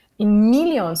services in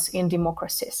millions in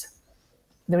democracies?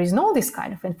 There is no this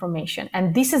kind of information.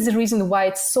 And this is the reason why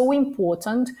it's so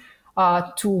important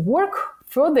to work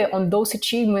further on those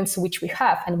achievements which we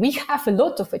have. And we have a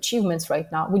lot of achievements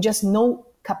right now. We just no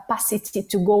capacity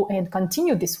to go and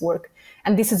continue this work.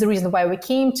 And this is the reason why we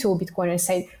came to Bitcoin and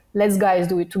said, let's guys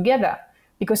do it together.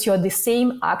 Because you're the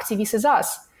same activists as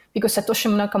us. Because Satoshi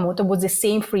Nakamoto was the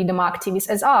same freedom activist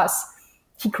as us.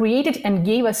 He created and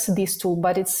gave us this tool,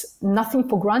 but it's nothing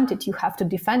for granted. You have to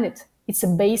defend it. It's a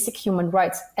basic human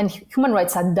rights. And human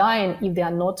rights are dying if they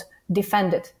are not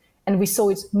defended. And we saw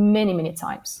it many, many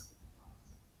times.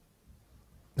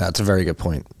 That's a very good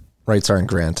point. Rights aren't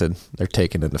granted. They're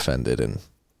taken and defended. And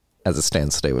as it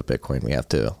stands today with Bitcoin,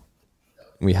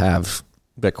 we have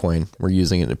Bitcoin. We're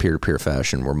using it in a peer-to-peer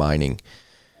fashion. We're mining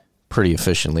pretty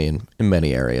efficiently in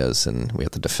many areas, and we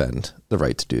have to defend the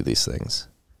right to do these things.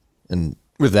 And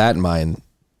with that in mind,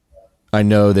 I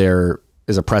know there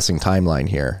is a pressing timeline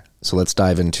here. So let's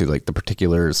dive into like the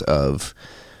particulars of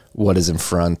what is in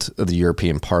front of the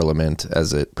European Parliament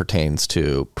as it pertains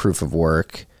to proof of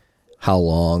work, how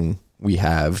long we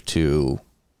have to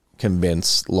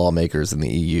convince lawmakers in the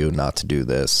EU not to do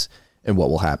this, and what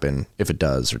will happen if it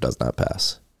does or does not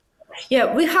pass.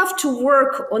 Yeah, we have to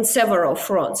work on several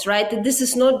fronts, right? This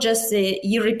is not just the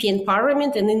European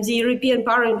Parliament. And in the European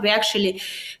Parliament, we're actually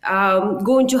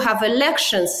going to have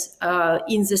elections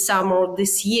in the summer of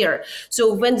this year.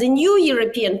 So when the new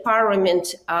European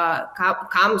Parliament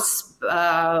comes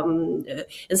and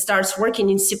starts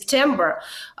working in September,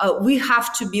 we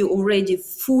have to be already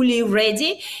fully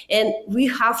ready, and we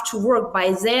have to work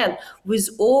by then with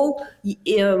all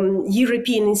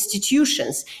European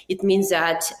institutions. It means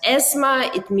that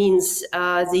ESMA, it means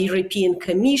the European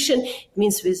Commission, it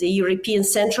means with the European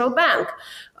Central Bank.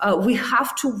 We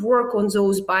have to work on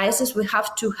those biases. We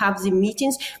have to have the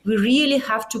meetings. We really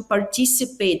have to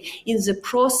participate in the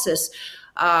process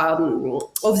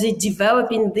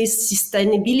developing these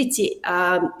sustainability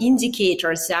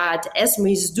indicators that ESMA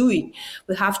is doing.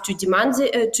 We have to demand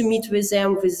to meet with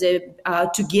them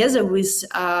together with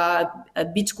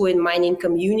Bitcoin mining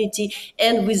community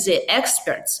and with the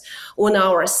experts on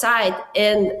our side,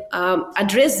 and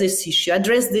address this issue,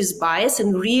 address this bias,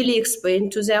 and really explain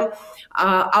to them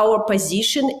our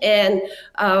position. And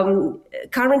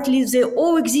currently the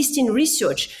all existing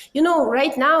research,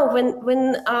 right now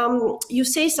when you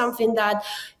say something that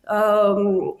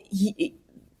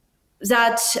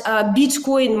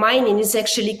Bitcoin mining is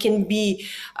actually can be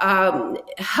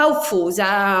helpful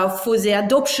for the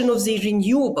adoption of the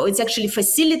renewable. It actually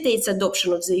facilitates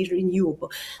adoption of the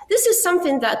renewable. This is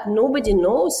something that nobody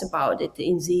knows about it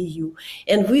in the EU.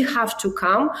 And we have to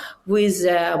come with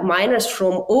miners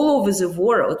from all over the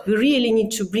world. We really need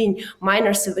to bring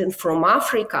miners even from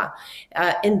Africa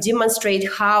and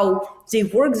demonstrate how they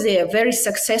work there very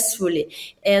successfully,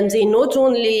 and they not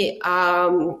only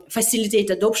facilitate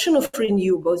adoption of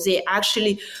renewables, they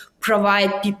actually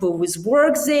provide people with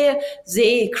work there.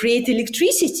 They create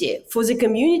electricity for the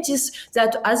communities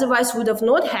that otherwise would have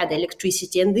not had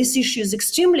electricity. And this issue is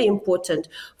extremely important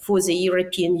for the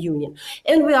European Union.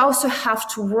 And we also have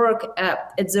to work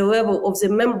at the level of the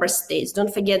member states.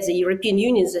 Don't forget, the European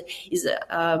Union is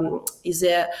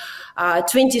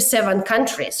 27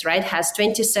 countries, right? Has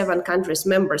 27 countries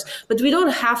members. But we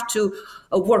don't have to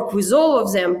work with all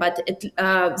of them, but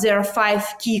there are 5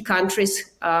 key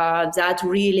countries that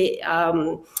really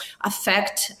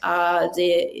affect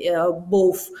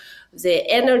both the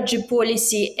energy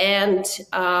policy and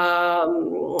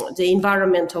the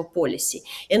environmental policy.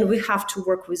 And we have to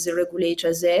work with the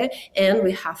regulators there, and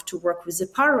we have to work with the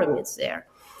parliaments there.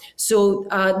 So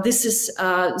this is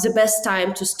the best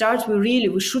time to start.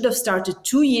 We should have started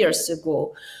 2 years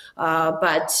ago,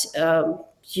 but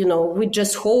we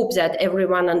just hope that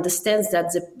everyone understands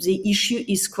that the issue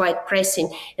is quite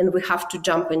pressing and we have to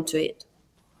jump into it.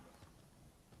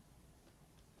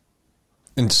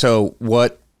 And so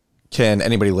what can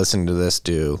anybody listening to this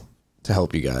do to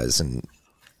help you guys? And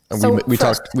we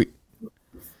talked.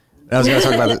 I was going to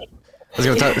talk about it.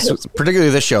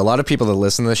 Particularly this show. A lot of people that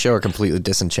listen to this show are completely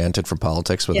disenchanted from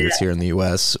politics, whether it's here in the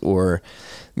U.S. or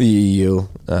the EU,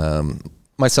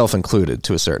 myself included,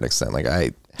 to a certain extent. Like,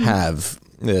 I have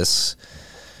this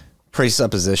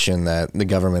presupposition that the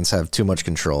governments have too much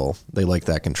control. They like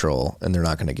that control, and they're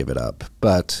not going to give it up.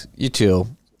 But you two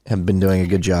have been doing a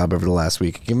good job over the last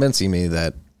week convincing me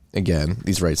that, again,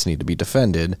 these rights need to be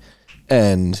defended.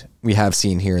 And we have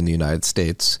seen here in the United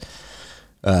States,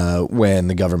 when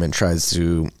the government tries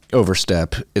to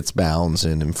overstep its bounds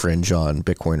and infringe on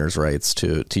Bitcoiners' rights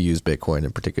to use Bitcoin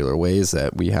in particular ways,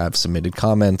 that we have submitted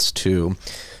comments to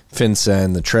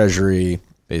FinCEN, the Treasury,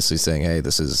 basically saying, hey,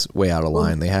 this is way out of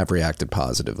line. They have reacted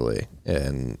positively.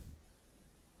 And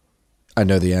I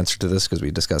know the answer to this because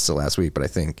we discussed it last week, but I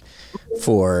think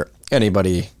for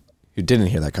anybody who didn't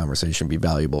hear that conversation, it'd be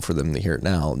valuable for them to hear it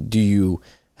now. Do you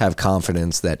have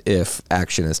confidence that if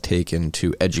action is taken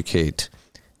to educate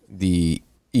the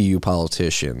EU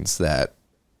politicians, that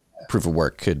proof of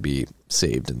work could be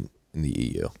saved in the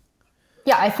EU?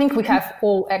 Yeah, I think we have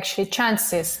all actually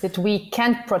chances that we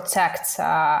can protect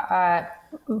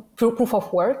proof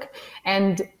of work.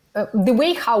 And the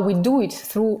way how we do it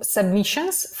through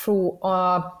submissions, through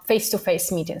face-to-face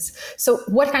meetings. So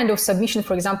what kind of submission,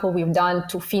 for example, we've done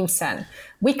to FinCEN?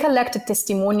 We collected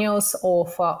testimonials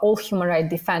of all human rights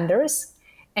defenders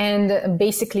and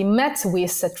basically met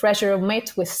with the Treasury,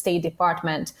 met with State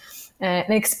Department,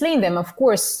 and explained them, of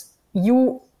course,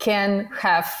 you can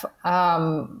have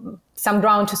some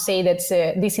ground to say that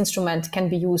this instrument can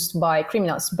be used by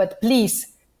criminals, but please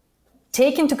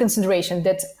take into consideration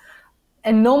that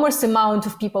enormous amount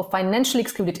of people financially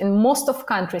excluded in most of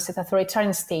countries at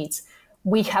authoritarian states.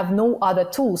 We have no other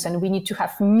tools, and we need to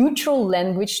have neutral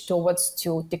language towards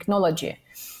to technology.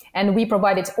 And we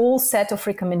provided all set of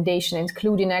recommendations,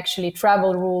 including actually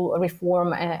travel rule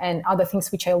reform and other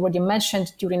things which I already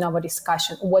mentioned during our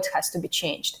discussion, what has to be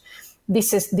changed.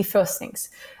 This is the first things.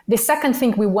 The second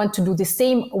thing, we want to do the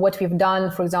same, what we've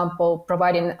done, for example,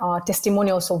 providing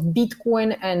testimonials of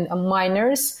Bitcoin and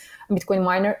miners, human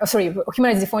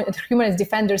rights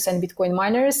defenders and Bitcoin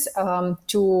miners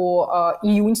to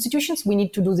EU institutions. We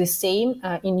need to do the same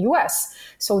in US.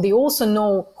 So they also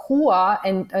know who are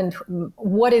and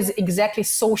what is exactly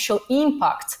social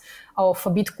impact of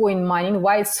Bitcoin mining,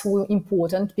 why it's so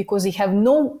important, because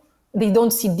they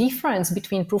don't see difference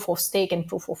between proof of stake and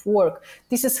proof of work.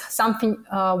 This is something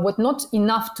what not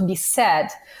enough to be said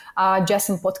just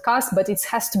in podcast, but it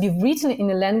has to be written in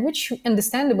a language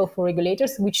understandable for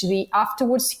regulators, which they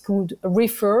afterwards could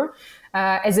refer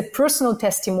as a personal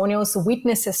testimonials,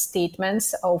 witnesses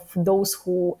statements of those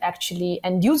who actually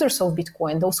end users of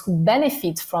Bitcoin, those who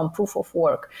benefit from proof of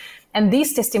work. And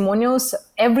these testimonials,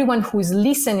 everyone who is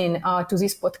listening to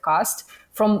this podcast,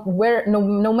 from where,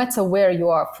 no matter where you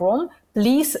are from,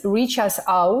 please reach us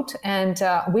out, and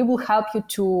we will help you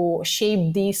to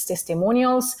shape these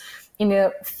testimonials in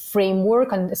a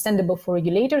framework understandable for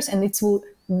regulators. And it's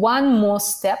one more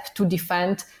step to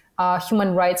defend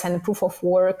human rights and proof of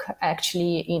work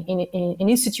actually in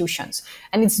institutions.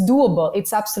 And it's doable.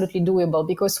 It's absolutely doable,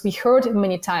 because we heard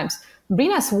many times,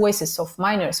 bring us voices of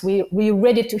minors. We're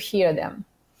ready to hear them.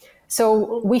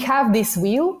 So we have this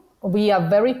will. We are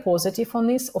very positive on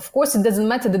this. Of course, it doesn't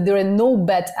matter that there are no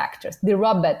bad actors. There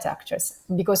are bad actors,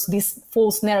 because this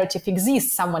false narrative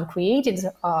exists. Someone created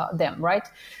them, right?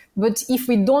 But if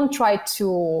we don't try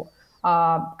to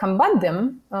combat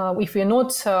them, if we not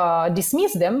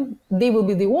dismiss them, they will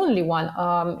be the only one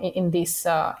in this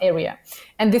area.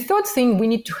 And the third thing, we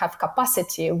need to have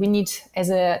capacity. We need, as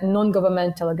a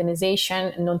non-governmental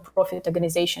organization, a non-profit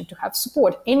organization, to have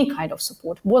support, any kind of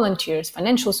support, volunteers,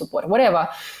 financial support, whatever.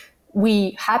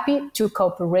 We happy to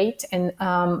cooperate and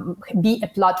be a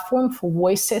platform for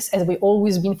voices, as we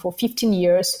always been for 15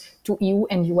 years, to EU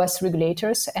and US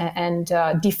regulators, and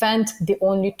defend the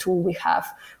only tool we have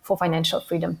for financial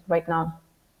freedom right now.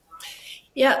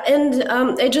 Yeah, and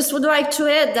I just would like to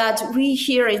add that we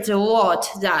hear it a lot,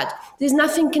 that there's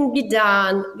nothing can be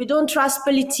done. We don't trust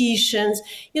politicians.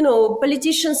 You know,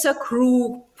 politicians are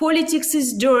crook. Politics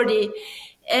is dirty.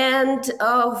 And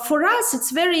for us,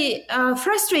 it's very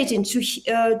frustrating to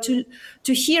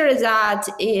hear that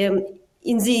in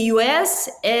the US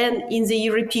and in the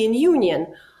European Union,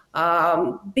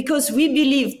 because we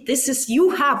believe you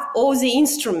have all the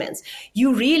instruments.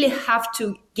 You really have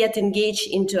to get engaged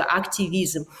into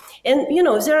activism. And, you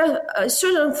know, there are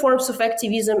certain forms of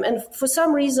activism, and for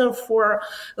some reason, for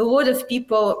a lot of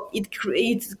people, it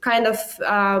kind of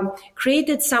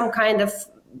created some kind of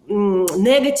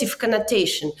negative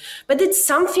connotation, but it's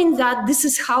something that this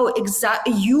is how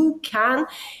you can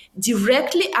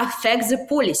directly affect the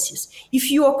policies.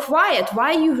 If you are quiet,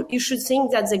 why you should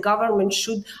think that the government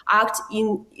should act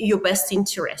in your best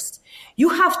interest? You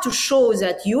have to show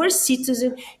that you're a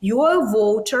citizen, you're a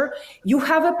voter, you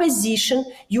have a position,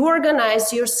 you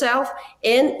organize yourself,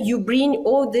 and you bring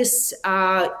all these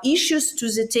issues to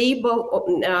the table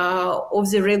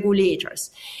of the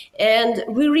regulators. And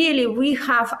we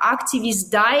have activists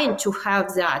dying to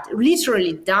have that,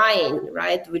 literally dying,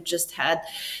 right? We just had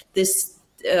this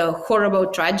horrible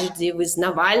tragedy with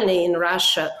Navalny in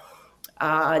Russia,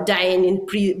 dying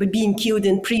being killed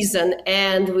in prison,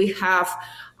 and we have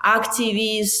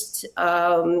activists,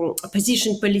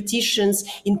 opposition politicians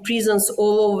in prisons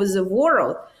all over the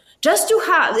world, just to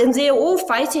have, and they're all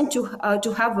fighting to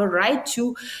have a right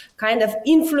to kind of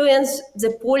influence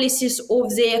the policies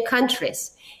of their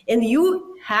countries. And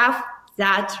you have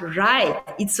that right.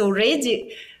 It's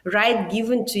already right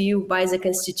given to you by the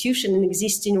Constitution and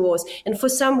existing laws. And for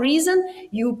some reason,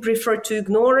 you prefer to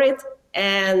ignore it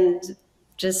and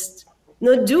just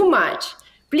not do much.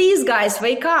 Please, guys,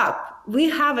 wake up. We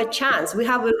have a chance. We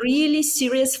have a really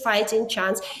serious fighting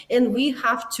chance, and we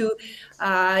have to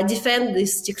defend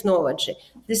this technology.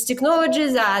 This technology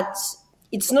that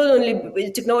it's not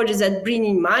only technology that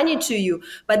bringing money to you,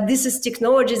 but this is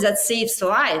technology that saves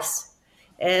lives.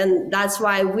 And that's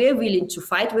why we're willing to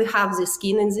fight. We have the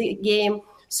skin in the game.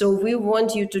 So we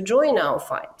want you to join our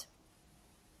fight.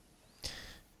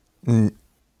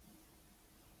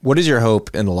 What is your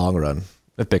hope in the long run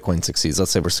if Bitcoin succeeds?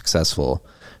 Let's say we're successful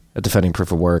at defending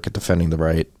proof of work, at defending the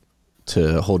right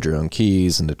to hold your own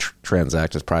keys and to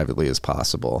transact as privately as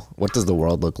possible. What does the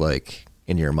world look like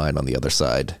in your mind on the other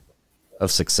side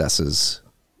of successes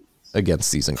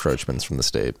against these encroachments from the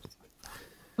state?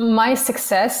 My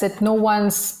success that no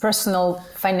one's personal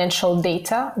financial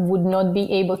data would not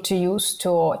be able to use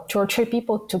to torture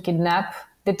people, to kidnap.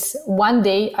 That one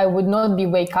day I would not be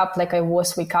wake up like I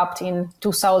was wake up in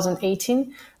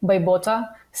 2018 by Bota,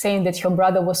 saying that her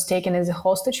brother was taken as a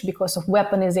hostage because of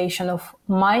weaponization of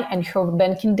my and her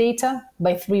banking data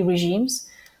by 3 regimes.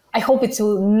 I hope it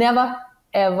will never,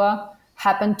 ever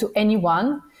happen to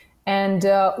anyone. And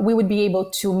we would be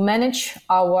able to manage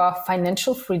our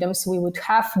financial freedoms. We would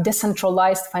have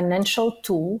decentralized financial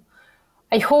tool.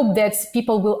 I hope that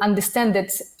people will understand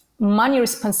that money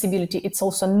responsibility, it's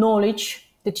also knowledge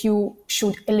that you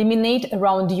should eliminate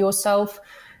around yourself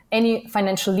any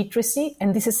financial literacy.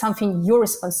 And this is something your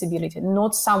responsibility,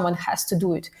 not someone has to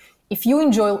do it. If you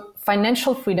enjoy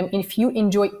financial freedom, if you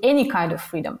enjoy any kind of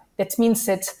freedom, that means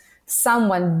that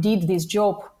someone did this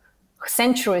job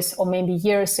centuries or maybe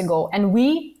years ago. And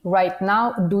we right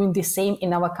now doing the same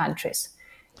in our countries.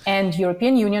 And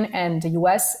European Union and the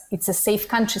US, it's a safe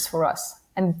countries for us.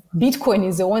 And Bitcoin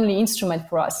is the only instrument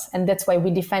for us. And that's why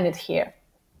we defend it here.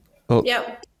 Well,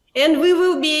 Yeah. And we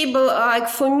will be able, like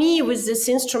for me, with this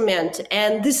instrument,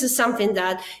 and this is something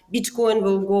that Bitcoin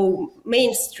will go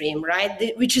mainstream,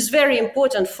 right? Which is very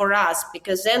important for us,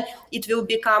 because then it will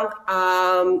become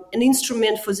an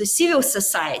instrument for the civil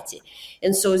society.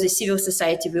 And so the civil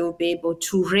society will be able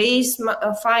to raise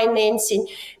financing,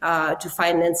 to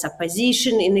finance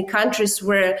opposition in the countries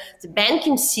where the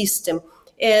banking system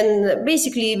and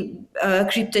basically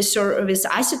crypto service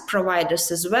asset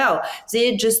providers as well,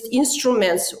 they're just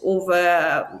instruments of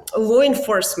law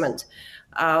enforcement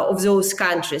of those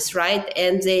countries, right?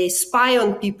 And they spy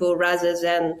on people rather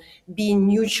than being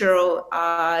neutral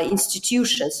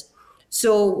institutions.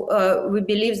 So we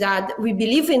believe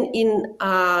in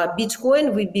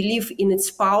Bitcoin, we believe in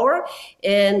its power,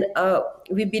 and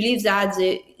we believe that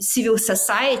the civil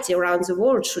society around the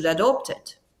world should adopt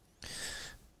it.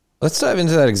 Let's dive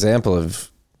into that example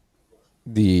of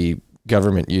the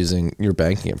government using your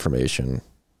banking information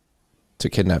to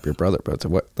kidnap your brother. But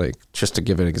just to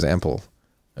give an example,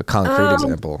 a concrete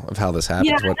example of how this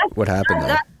happens. Yeah, what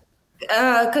happened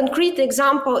there? Concrete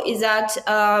example is that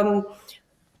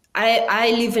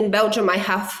I live in Belgium. I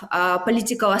have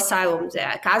political asylum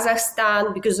there.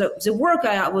 Kazakhstan, because of the work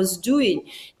I was doing,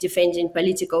 defending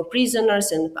political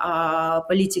prisoners and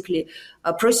politically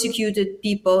prosecuted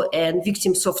people and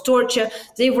victims of torture,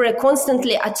 they were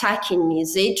constantly attacking me.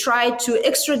 They tried to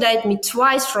extradite me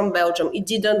twice from Belgium. It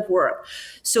didn't work.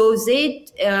 So they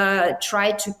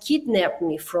tried to kidnap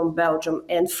me from Belgium,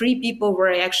 and 3 people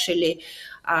were actually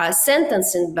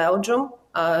sentenced in Belgium,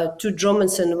 2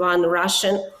 Germans and 1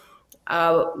 Russian,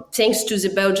 thanks to the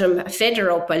Belgian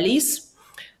Federal Police,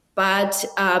 but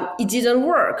it didn't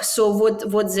work. So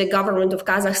what the government of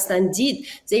Kazakhstan did,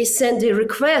 they sent a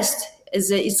request,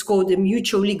 it's called a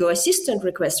mutual legal assistance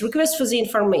request for the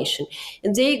information,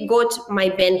 and they got my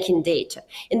banking data.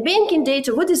 And banking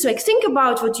data, what is like? Think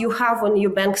about what you have on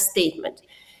your bank statement.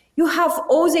 You have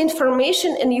all the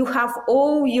information and you have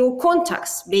all your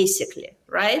contacts, basically,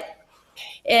 right?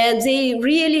 And they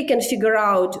really can figure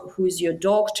out who's your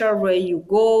doctor, where you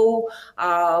go,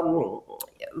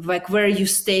 like where you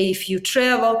stay if you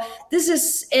travel. This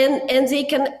is, and they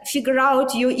can figure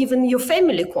out even your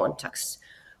family contacts,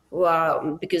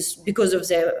 because of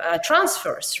the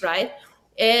transfers, right?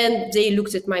 And they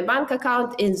looked at my bank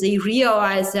account and they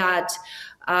realized that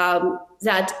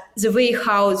the way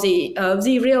how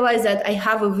they realized that I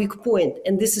have a weak point,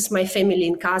 and this is my family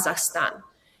in Kazakhstan.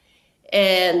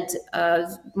 And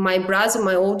my brother,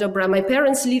 my older brother, my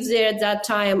parents lived there at that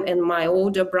time, and my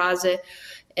older brother.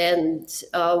 And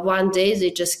one day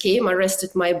they just came,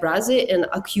 arrested my brother, and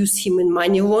accused him in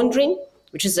money laundering,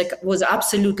 which was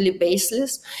absolutely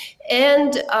baseless.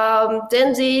 And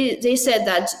then they said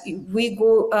that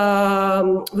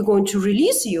we're going to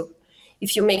release you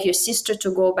if you make your sister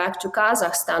to go back to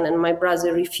Kazakhstan. And my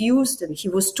brother refused, and he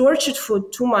was tortured for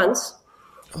 2 months.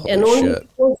 Holy shit.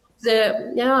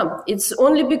 It's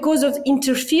only because of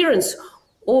interference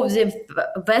of the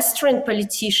Western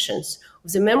politicians,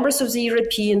 of the members of the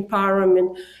European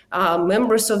Parliament,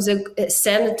 members of the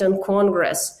Senate and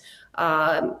Congress.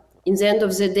 In the end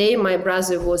of the day, my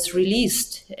brother was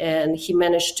released and he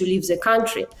managed to leave the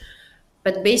country.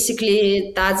 But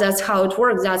basically, that's how it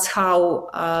works. That's how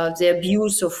the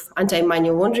abuse of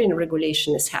anti-money laundering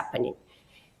regulation is happening.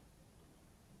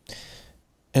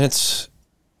 And it's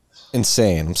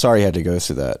insane. I'm sorry you had to go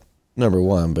through that, number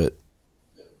one, but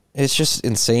it's just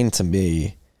insane to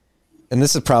me. And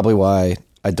this is probably why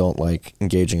I don't like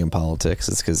engaging in politics.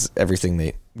 It's because everything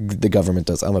the government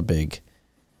does, I'm a big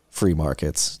free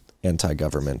markets,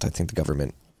 anti-government. I think the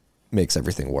government makes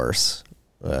everything worse.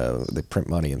 They print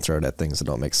money and throw it at things that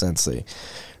don't make sense. They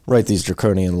write these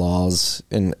draconian laws.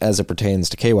 And as it pertains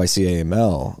to KYC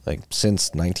AML, like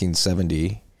since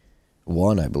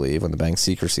 1971, I believe, when the Bank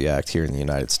Secrecy Act here in the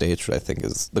United States, which I think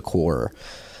is the core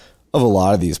of a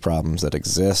lot of these problems that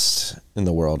exist in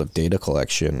the world of data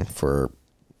collection for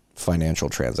financial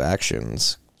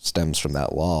transactions, stems from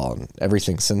that law. And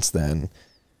everything since then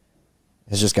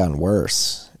has just gotten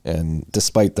worse. And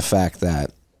despite the fact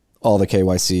that all the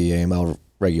KYC AML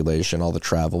regulation, all the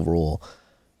travel rule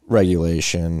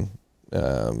regulation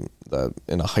in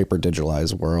a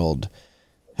hyper-digitalized world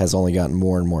has only gotten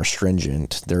more and more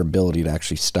stringent, their ability to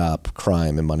actually stop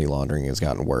crime and money laundering has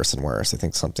gotten worse and worse. I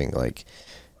think something like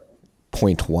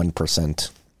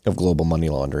 0.1% of global money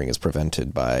laundering is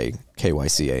prevented by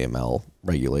KYC AML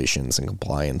regulations and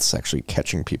compliance actually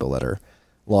catching people that are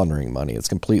laundering money. It's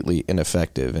completely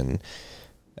ineffective. And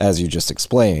as you just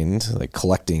explained, like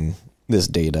collecting this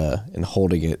data and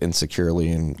holding it insecurely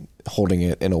and holding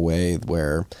it in a way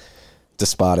where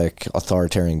despotic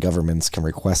authoritarian governments can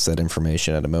request that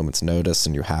information at a moment's notice,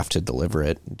 and you have to deliver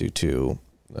it due to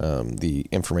the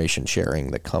information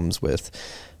sharing that comes with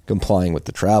complying with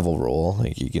the travel rule.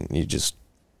 Like you just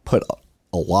put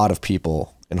a lot of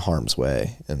people in harm's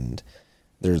way, and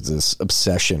there's this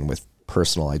obsession with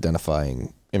personal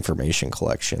identifying information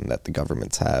collection that the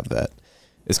governments have that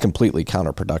is completely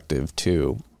counterproductive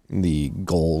to the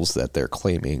goals that they're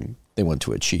claiming they want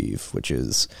to achieve, which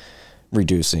is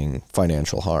reducing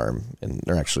financial harm, and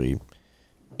they're actually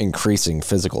increasing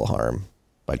physical harm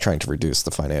by trying to reduce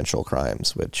the financial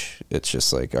crimes, which it's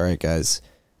just like, all right, guys,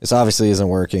 this obviously isn't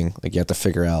working. Like, you have to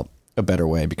figure out a better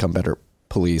way, become better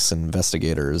police and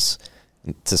investigators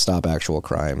to stop actual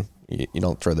crime. You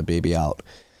don't throw the baby out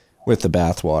with the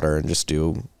bathwater and just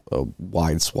do a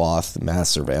wide swath mass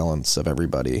surveillance of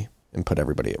everybody and put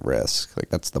everybody at risk. Like,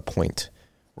 that's the point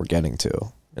we're getting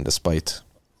to. And despite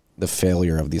the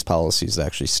failure of these policies to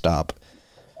actually stop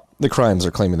the crimes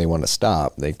they're claiming they want to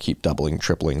stop, they keep doubling,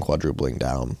 tripling, quadrupling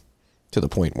down to the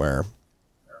point where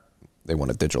they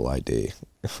want a digital ID,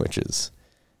 which is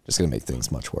just going to make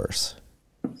things much worse.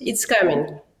 It's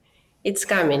coming. It's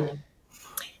coming.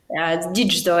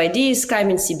 Digital ID is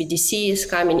coming, CBDC is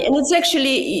coming. And it's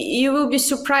actually, you will be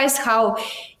surprised how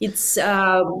it's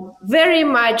very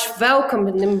much welcomed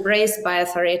and embraced by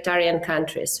authoritarian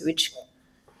countries, which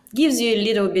gives you a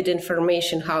little bit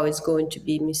information how it's going to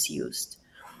be misused.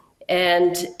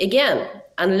 And again,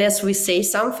 unless we say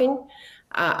something,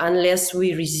 unless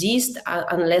we resist,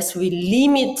 unless we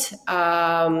limit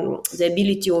the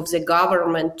ability of the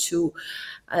government to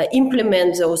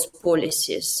implement those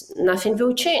policies, nothing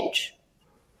will change.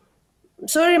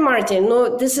 Sorry, Martin.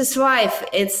 No, this is life.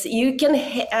 It's you can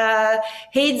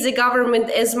hate the government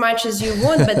as much as you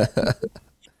want, but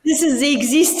this is the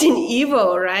existing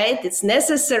evil, right? It's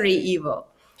necessary evil.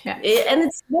 Yeah. And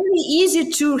it's very easy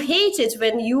to hate it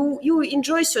when you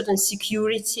enjoy certain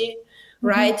security,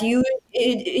 right? Mm-hmm. You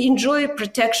enjoy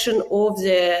protection of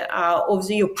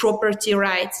your property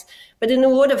rights. But in a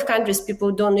lot of countries,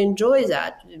 people don't enjoy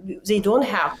that. They don't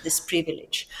have this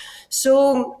privilege.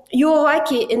 So you're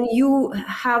lucky and you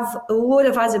have a lot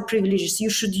of other privileges. You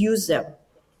should use them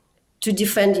to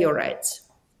defend your rights.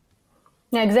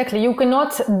 Yeah, exactly. You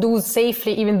cannot do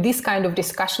safely even this kind of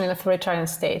discussion in authoritarian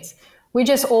states. We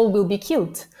just all will be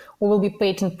killed, or will be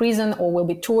put in prison, or will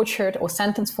be tortured, or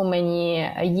sentenced for many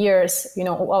years.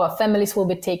 Our families will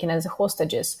be taken as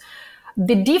hostages.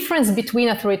 The difference between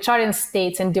authoritarian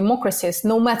states and democracies,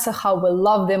 no matter how we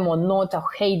love them or not, or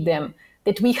hate them,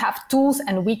 that we have tools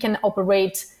and we can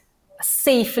operate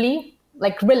safely,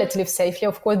 like relatively safely.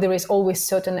 Of course, there is always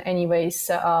certain,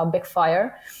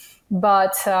 backfire.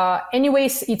 But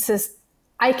anyways,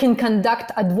 I can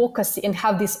conduct advocacy and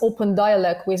have this open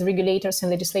dialogue with regulators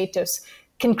and legislators,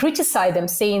 can criticize them,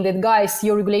 saying that, guys,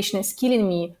 your regulation is killing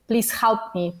me. Please help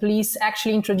me. Please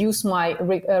actually introduce my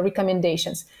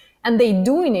recommendations. And they're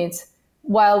doing it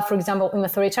while, for example, in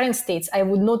authoritarian states, I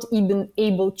would not even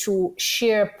able to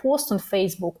share posts on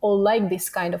Facebook or like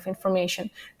this kind of information.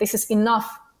 This is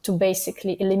enough to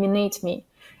basically eliminate me.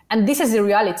 And this is the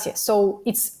reality. So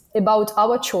it's about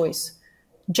our choice,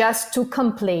 just to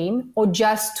complain or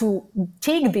just to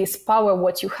take this power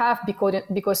what you have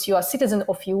because you are a citizen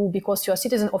of EU, because you are a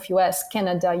citizen of US,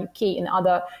 Canada, UK, and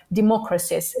other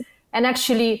democracies, and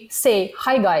actually say,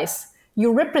 hi guys,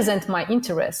 you represent my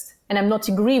interest and I'm not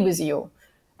agree with you.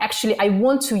 Actually, I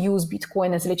want to use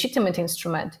Bitcoin as a legitimate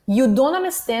instrument. You don't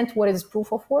understand what is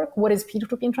proof of work, what is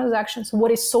peer-to-peer transactions,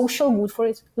 what is social good for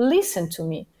it. Listen to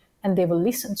me, and they will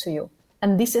listen to you.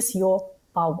 And this is your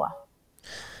power.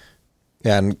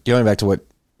 Yeah, and going back to what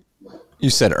you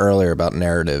said earlier about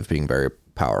narrative being very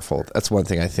powerful, that's one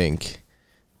thing I think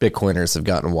Bitcoiners have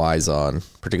gotten wise on,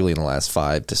 particularly in the last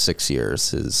 5 to 6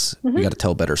 years, is we got to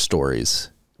tell better stories.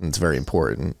 And it's very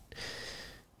important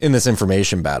in this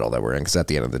information battle that we're in, because at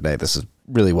the end of the day, this is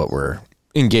really what we're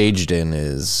engaged in,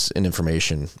 is an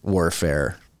information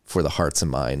warfare for the hearts and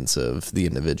minds of the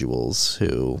individuals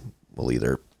who will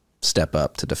either step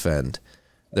up to defend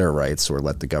their rights or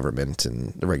let the government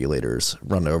and the regulators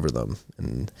run over them.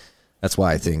 And that's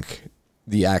why I think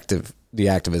the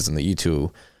activism that you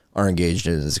two are engaged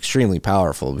in is extremely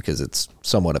powerful, because it's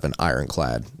somewhat of an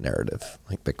ironclad narrative.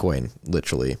 Like, Bitcoin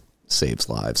literally saves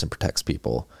lives and protects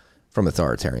people from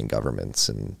authoritarian governments.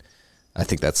 And I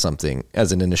think that's something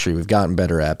as an industry we've gotten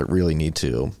better at, but really need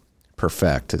to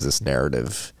perfect, is this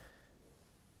narrative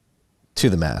to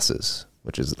the masses,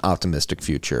 which is an optimistic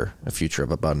future, a future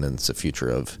of abundance, a future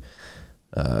of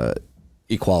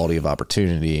equality of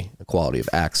opportunity, equality of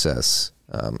access,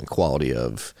 equality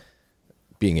of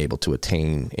being able to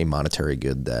attain a monetary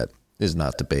good that is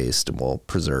not debased and will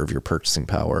preserve your purchasing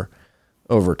power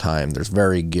over time. There's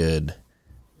very good,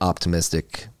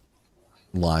 optimistic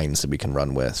lines that we can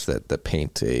run with that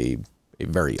paint a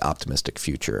very optimistic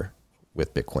future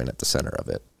with Bitcoin at the center of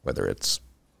it, whether it's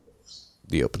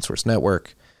the open source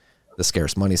network, the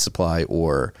scarce money supply,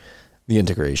 or the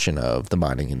integration of the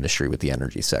mining industry with the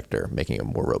energy sector, making it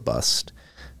more robust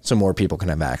so more people can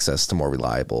have access to more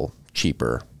reliable,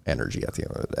 cheaper energy at the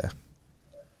end of the day.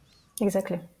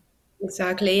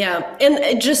 Exactly, yeah.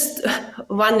 And just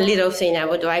one little thing I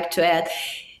would like to add.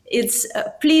 It's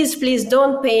please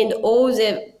don't paint all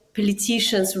the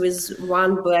politicians with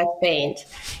one black paint.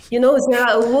 There are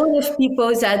a lot of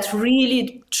people that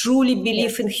really truly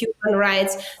believe in human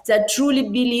rights, that truly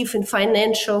believe in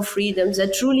financial freedoms,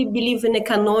 that truly believe in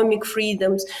economic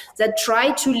freedoms, that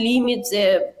try to limit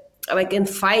in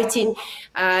fighting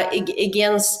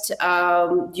against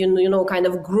kind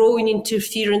of growing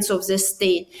interference of the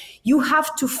state. You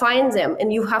have to find them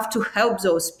and you have to help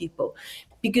those people,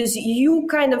 because you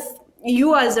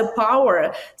are the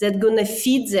power that's going to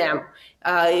feed them.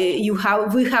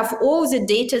 We have all the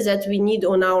data that we need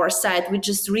on our side. We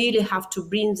just really have to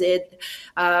bring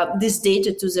this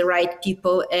data to the right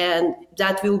people, and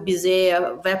that will be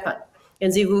their weapon,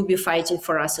 and they will be fighting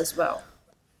for us as well.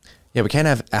 Yeah, we can't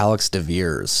have Alex de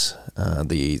Beers,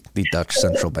 the Dutch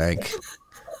central bank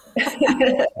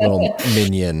little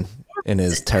minion in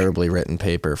his terribly written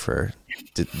paper for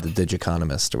the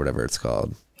Digiconomist or whatever it's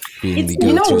called, being the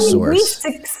go-to source.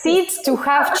 We succeed to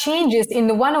have changes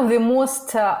in one of the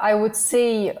most, I would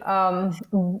say,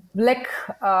 black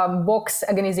box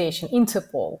organization,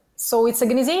 Interpol. So it's an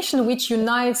organization which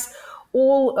unites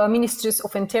all ministries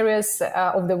of interiors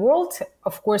of the world.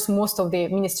 Of course, most of the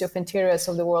Ministry of Interiors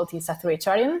of the world is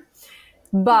authoritarian.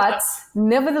 But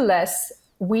nevertheless,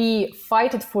 we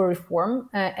fight it for reform.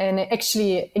 And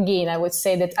actually, again, I would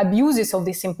say that abuses of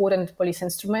this important police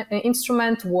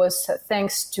instrument was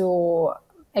thanks to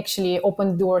actually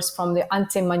open doors from the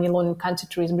anti-money laundering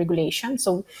counter-terrorism regulation.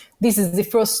 So this is the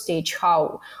first stage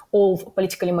how all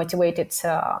politically motivated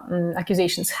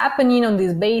accusations happening on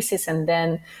this basis, and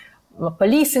then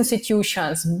police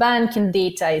institutions, banking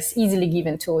data is easily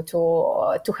given to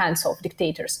hands of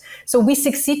dictators. So we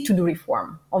succeed to do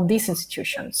reform of this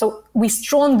institution. So we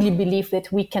strongly believe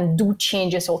that we can do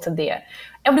changes also there.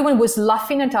 Everyone was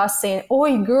laughing at us saying,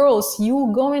 "Oi, girls, you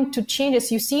going to change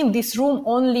us? You see in this room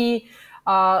only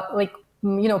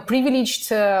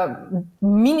privileged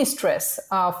ministers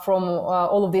from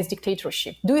all of this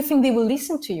dictatorship. Do you think they will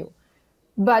listen to you?"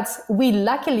 But we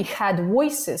luckily had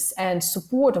voices and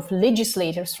support of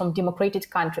legislators from democratic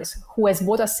countries who, as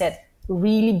Bota said,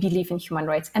 really believe in human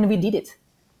rights. And we did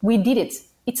it.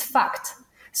 It's fact.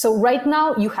 So right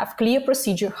now you have clear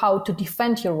procedure how to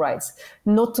defend your rights,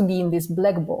 not to be in this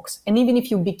black box. And even if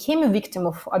you became a victim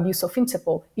of abuse of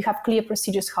Interpol, you have clear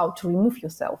procedures how to remove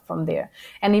yourself from there,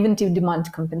 and even to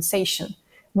demand compensation.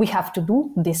 We have to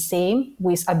do the same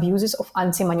with abuses of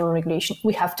anti-money laundering regulation.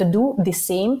 We have to do the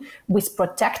same with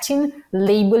protecting,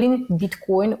 labeling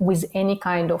Bitcoin with any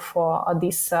kind of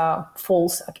these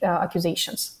false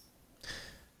accusations.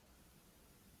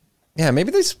 Yeah,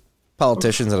 maybe these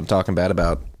politicians that I'm talking bad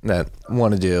about that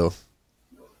want to do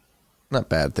not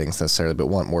bad things necessarily, but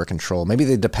want more control. Maybe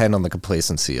they depend on the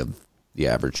complacency of the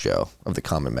average Joe, of the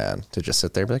common man, to just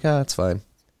sit there and be like, it's fine.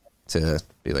 To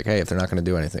be like, hey, if they're not going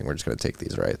to do anything, we're just going to take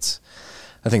these rights.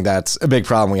 I think that's a big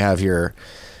problem we have here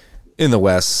in the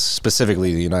West,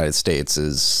 specifically the United States,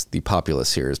 is the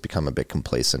populace here has become a bit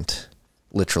complacent,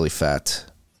 literally fat,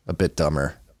 a bit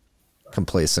dumber,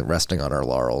 complacent, resting on our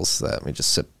laurels, that we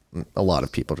just a lot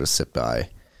of people just sit by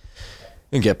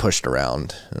and get pushed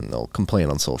around, and they'll complain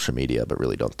on social media, but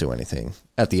really don't do anything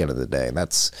at the end of the day. And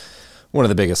that's one of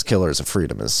the biggest killers of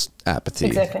freedom, is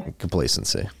apathy and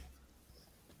complacency.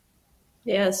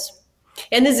 Yes.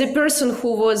 And as a person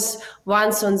who was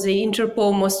once on the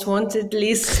Interpol most wanted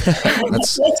list,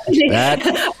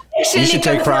 you should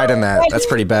take pride in that. That's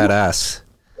pretty badass.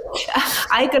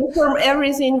 I confirm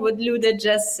everything what Luda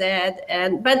just said,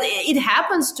 but it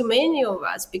happens to many of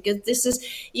us, because this is,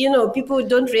 people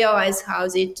don't realize how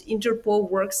the Interpol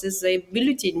works as a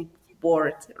bulletin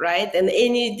board, right? And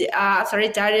any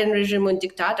authoritarian regime or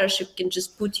dictatorship can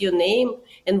just put your name,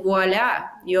 and voila,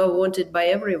 you're wanted by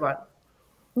everyone.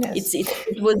 Yes.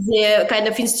 It was a kind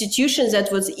of institution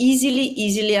that was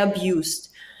easily abused,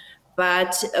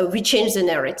 but we changed the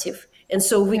narrative, and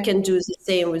so we can do the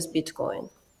same with Bitcoin.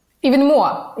 Even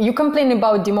more, you complain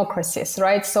about democracies,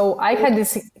 right? So I had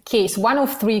this case, one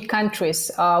of 3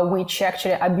 countries which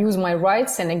actually abused my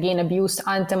rights and again abused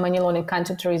anti-money laundering,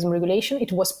 counterterrorism regulation,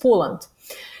 it was Poland.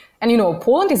 And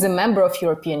Poland is a member of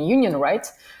European Union, right?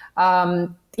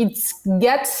 It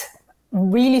gets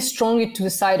really strongly to the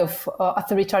side of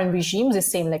authoritarian regimes, the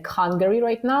same like Hungary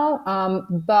right now.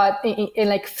 But in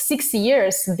like 6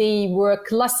 years, they were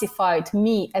classified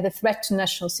me as a threat to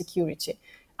national security.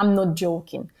 I'm not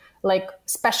joking. Like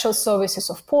special services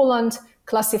of Poland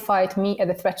classified me as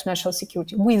a threat to national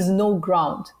security with no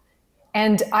ground.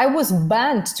 And I was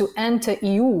banned to enter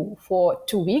EU for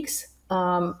 2 weeks.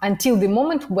 Until the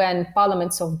moment when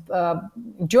parliaments of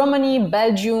Germany,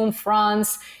 Belgium,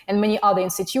 France, and many other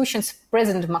institutions,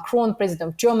 President Macron, President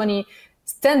of Germany,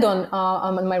 stand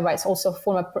on my rights, also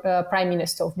former Prime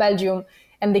Minister of Belgium,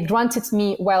 and they granted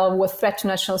me, while I was threat to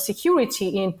national security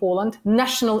in Poland,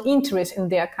 national interest in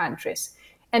their countries.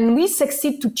 And we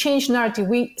succeed to change narrative.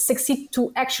 We succeed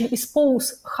to actually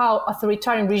expose how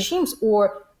authoritarian regimes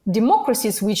or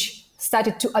democracies which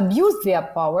started to abuse their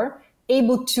power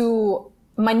able to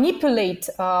manipulate,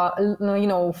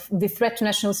 the threat to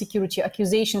national security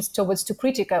accusations towards to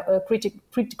critic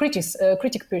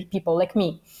people like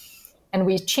me, and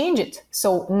we change it.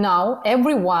 So now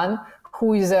everyone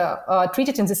who is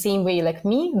treated in the same way like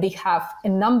me, they have a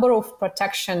number of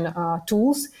protection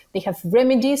tools, they have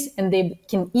remedies, and they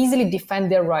can easily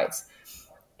defend their rights.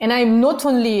 And I not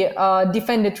only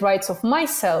defended rights of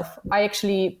myself, I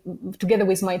actually, together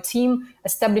with my team,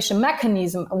 established a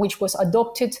mechanism which was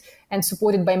adopted and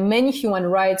supported by many human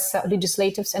rights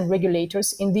legislators and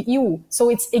regulators in the EU.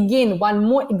 So it's, again, one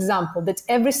more example that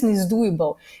everything is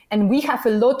doable. And we have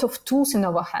a lot of tools in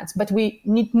our hands, but we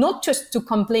need not just to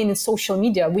complain in social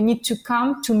media. We need to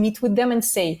come to meet with them and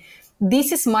say,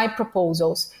 this is my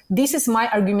proposals, this is my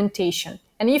argumentation.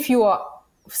 And if you are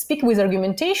speak with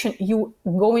argumentation, you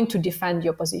going to defend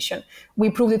your position.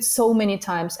 We proved it so many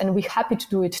times, and we're happy to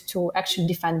do it to actually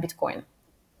defend Bitcoin.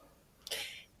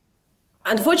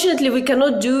 Unfortunately, we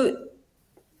cannot do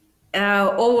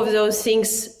all of those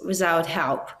things without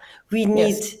help. We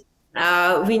need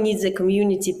the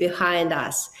community behind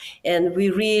us, and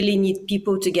we really need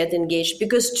people to get engaged,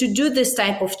 because to do this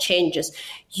type of changes,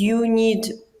 you need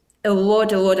a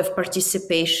lot of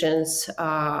participations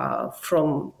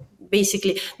from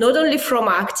basically not only from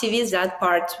activists. That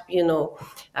part, we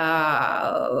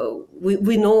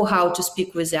know how to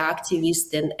speak with the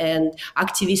activists, and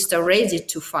activists are ready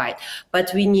to fight.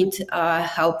 But we need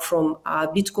help from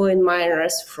Bitcoin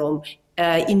miners, from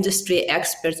industry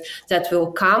experts that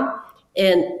will come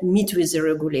and meet with the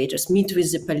regulators, meet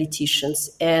with the politicians,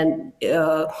 and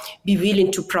be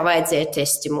willing to provide their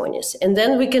testimonies. And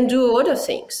then we can do a lot of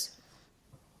things.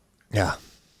 Yeah.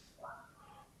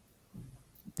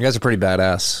 You guys are pretty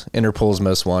badass. Interpol's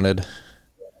most wanted.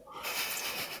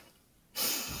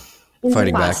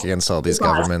 Fighting back against all these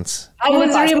governments.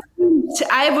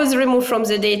 I was removed from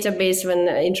the database when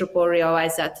Interpol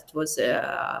realized that it was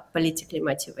politically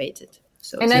motivated.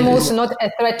 So, and I'm also not a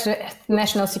threat to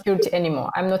national security anymore.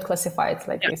 I'm not classified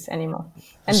like this anymore.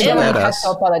 And the government has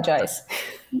to apologize.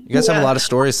 You guys have a lot of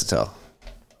stories to tell.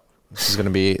 It's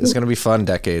gonna be fun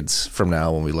decades from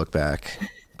now when we look back.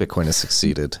 Bitcoin has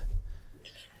succeeded.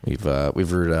 We've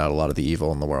rooted out a lot of the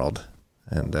evil in the world,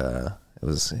 and I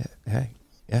was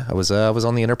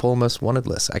on the Interpol most wanted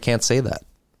list. I can't say that.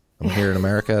 I'm here in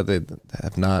America. They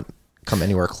have not come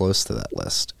anywhere close to that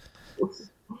list.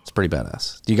 It's pretty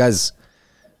badass. Do you guys?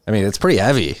 I mean, it's pretty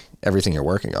heavy. Everything you're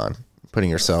working on, putting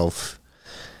yourself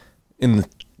in the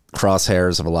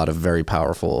crosshairs of a lot of very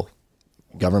powerful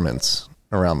governments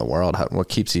around the world. What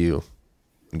keeps you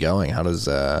going? How does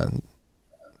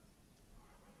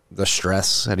the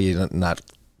stress, how do you not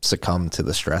succumb to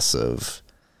the stress of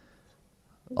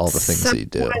all the things that you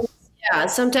do? Yeah,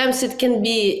 sometimes it can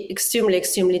be extremely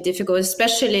difficult,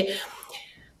 especially,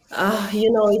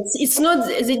 it's not,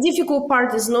 the difficult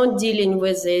part is not dealing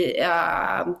with the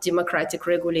democratic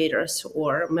regulators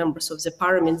or members of the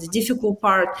parliament. The difficult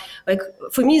part, like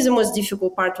for me, the most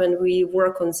difficult part when we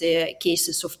work on the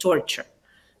cases of torture,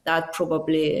 that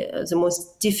probably the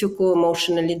most difficult,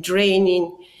 emotionally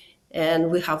draining.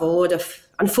 And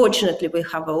unfortunately, we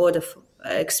have a lot of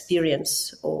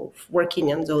experience of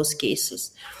working on those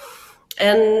cases.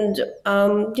 And,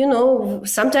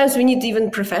 sometimes we need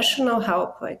even professional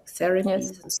help, like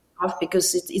therapies and stuff,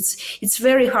 because it's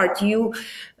very hard.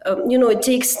 It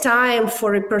takes time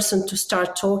for a person to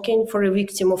start talking, for a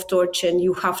victim of torture, and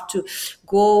you have to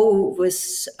go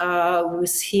with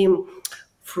him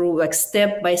through like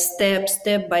step by step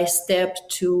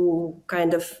to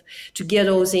kind of to get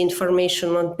all the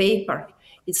information on paper.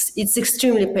 It's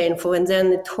extremely painful, and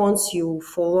then it haunts you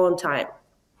for a long time.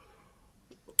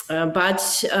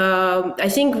 But I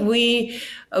think we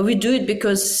do it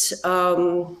because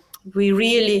we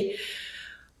really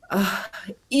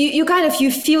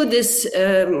you feel this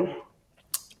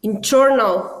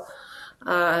internal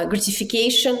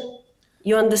gratification.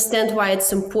 You understand why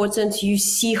it's important. You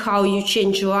see how you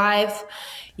change life.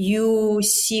 You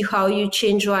see how you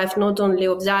change life not only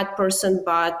of that person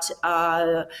but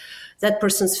that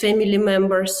person's family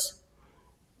members.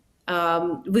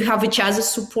 We have each other's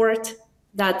support.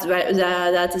 That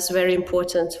is very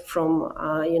important from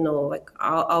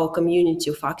our community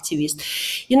of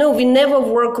activists. We never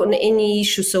work on any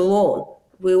issues alone.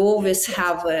 We always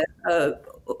have a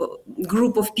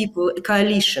group of people, a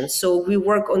coalition. So we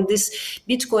work on this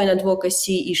Bitcoin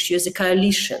advocacy issue as a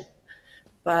coalition,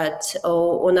 but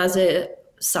on other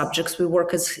subjects we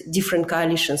work as different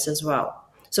coalitions as well.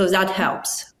 So that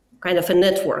helps, kind of a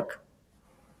network.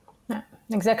 Yeah,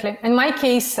 exactly. In my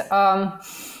case,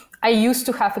 I used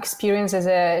to have experience as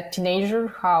a teenager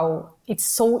how it's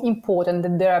so important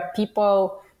that there are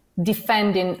people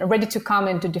ready to come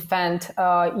and to defend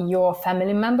your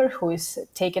family member who is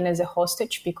taken as a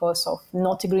hostage because of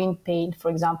not agreeing paid,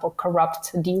 for example,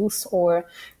 corrupt deals or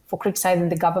for criticizing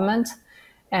the government.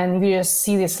 And you just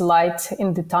see this light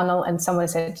in the tunnel and someone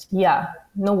said, yeah,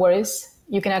 no worries.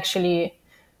 You can actually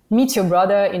meet your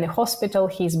brother in a hospital.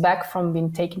 He's back from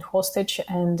being taken hostage.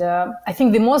 And I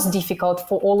think the most difficult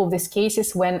for all of these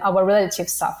cases when our relative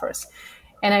suffers.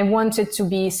 And I wanted to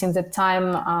be, since the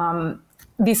time,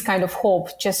 this kind of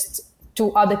hope just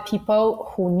to other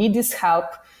people who need this help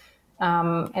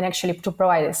and actually to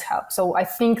provide this help. So I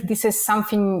think this is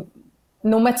something,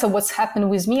 no matter what's happened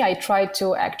with me, I try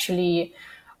to actually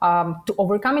to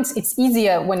overcome it. It's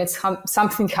easier when it's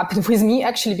something happened with me,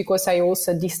 actually, because I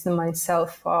also distance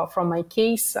myself from my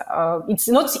case. It's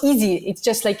not easy. It's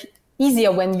just like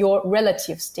easier when your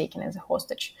relative's taken as a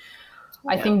hostage.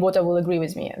 I think Bota will agree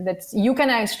with me that you can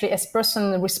actually, as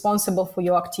person responsible for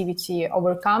your activity,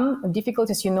 overcome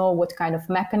difficulties. You know what kind of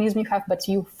mechanism you have, but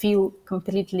you feel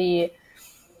completely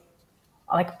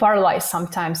like paralyzed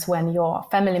sometimes when your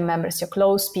family members, your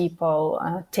close people,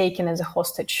 taken as a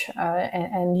hostage,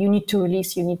 and you need to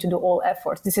release. You need to do all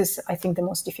efforts. This is, I think, the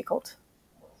most difficult.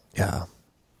 Yeah.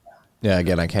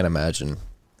 Again, I can't imagine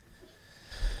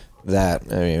that.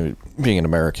 I mean, being an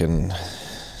American,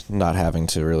 not having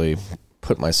to really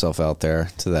put myself out there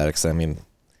to that extent. I mean,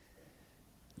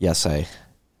 yes, I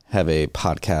have a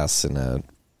podcast and a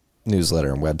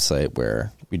newsletter and website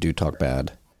where we do talk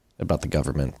bad about the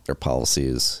government, their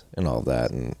policies, and all of that.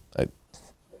 And I,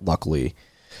 luckily,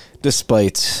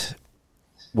 despite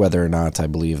whether or not I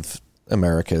believe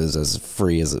America is as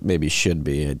free as it maybe should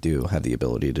be, I do have the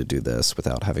ability to do this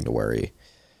without having to worry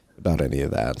about any of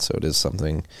that. So it is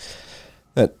something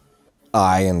that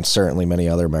I and certainly many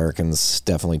other Americans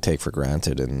definitely take for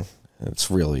granted, and it's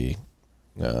really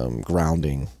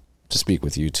grounding to speak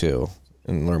with you too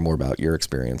and learn more about your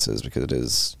experiences, because it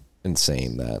is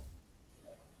insane that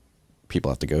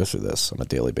people have to go through this on a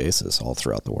daily basis all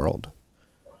throughout the world.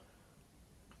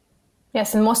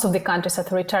 Yes, and most of the countries are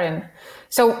authoritarian.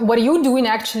 So what you're doing,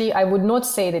 actually, I would not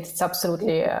say that it's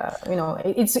absolutely,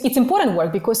 it's important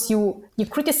work, because you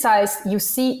criticize, you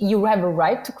see you have a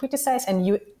right to criticize, and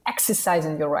you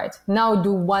exercising your right. Now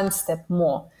do one step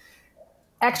more.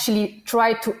 Actually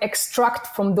try to extract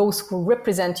from those who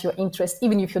represent your interest,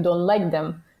 even if you don't like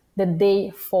them, that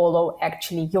they follow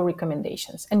actually your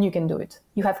recommendations, and you can do it.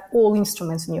 You have all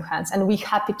instruments in your hands, and we're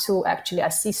happy to actually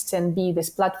assist and be this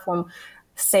platform,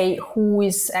 say who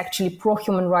is actually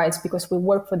pro-human rights, because we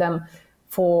work with them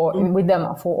for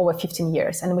over 15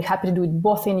 years, and we're happy to do it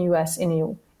both in US and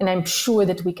EU. And I'm sure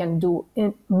that we can do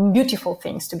beautiful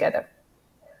things together.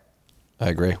 I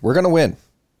agree. We're going to win.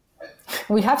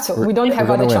 We have to. We don't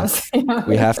have other chance.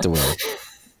 We have to win.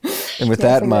 And with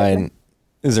that in mind,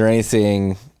 is there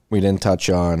anything we didn't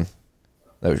touch on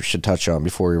that we should touch on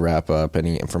before we wrap up?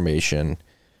 Any information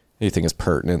you think is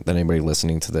pertinent that anybody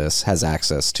listening to this has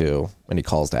access to? Any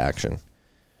calls to action?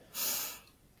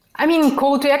 I mean,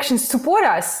 call to action, support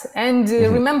us. And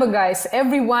remember, guys,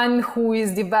 everyone who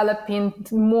is developing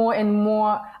more and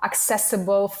more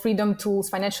accessible freedom tools,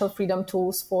 financial freedom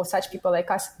tools for such people like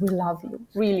us, we love you.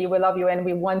 Really, we love you. And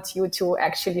we want you to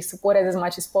actually support us as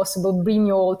much as possible. Bring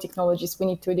your old technologies. We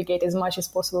need to educate as much as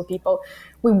possible people.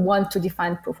 We want to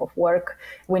define proof of work.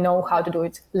 We know how to do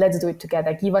it. Let's do it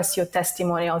together. Give us your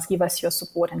testimonials, give us your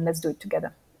support, and let's do it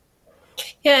together.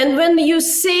 Yeah, and when you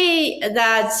say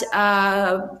that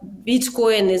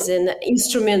Bitcoin is an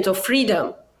instrument of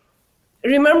freedom,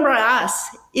 remember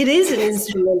us. It is an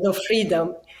instrument of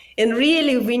freedom. And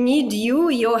really, we need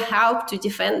your help to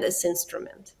defend this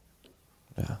instrument.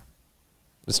 Yeah.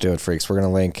 Let's do it, freaks. We're going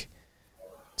to link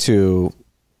to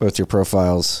both your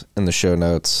profiles in the show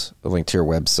notes, a link to your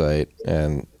website,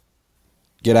 and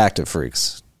get active,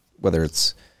 freaks. Whether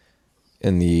it's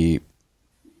in the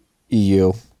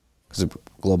EU, because of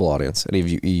global audience, any of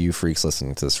you EU freaks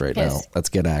listening to this right now, let's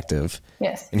get active.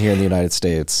 Yes. And here in the United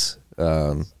States,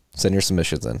 send your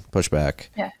submissions in, push back.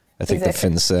 Yeah. I think the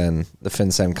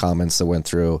FinCEN comments that went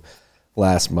through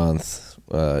last month,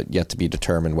 yet to be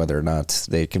determined whether or not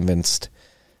they convinced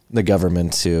the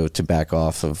government to back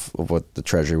off of what the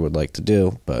Treasury would like to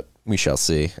do, but we shall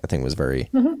see. I think it was very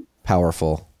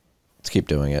powerful. Let's keep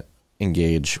doing it.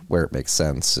 Engage where it makes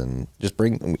sense, and just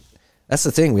bring. That's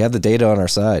the thing. We have the data on our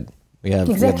side. We have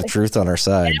the truth on our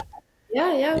side.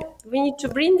 Yeah. We need to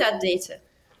bring that data.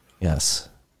 Yes.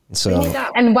 So,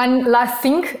 and one last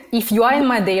thing, if you are in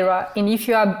Madeira and if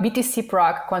you are BTC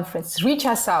Prague conference, reach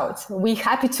us out. We're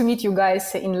happy to meet you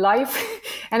guys in live.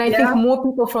 And I think more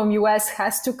people from US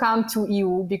has to come to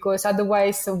EU, because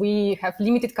otherwise we have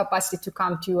limited capacity to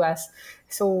come to US.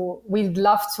 So we'd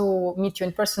love to meet you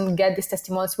in person, get these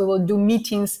testimonials. We will do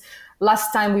meetings.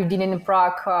 Last time we did in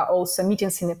Prague, also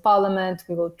meetings in the parliament.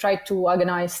 We will try to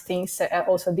organize things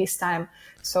also this time.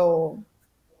 So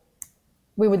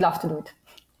we would love to do it.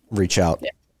 Reach out.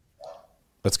 Yeah.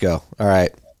 Let's go. All right.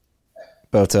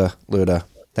 Bota, Luda,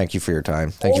 thank you for your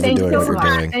time. Thank you for doing what you're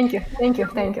doing.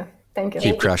 Thank you.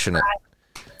 Keep crushing it.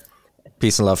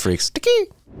 Peace and love, freaks. Sticky.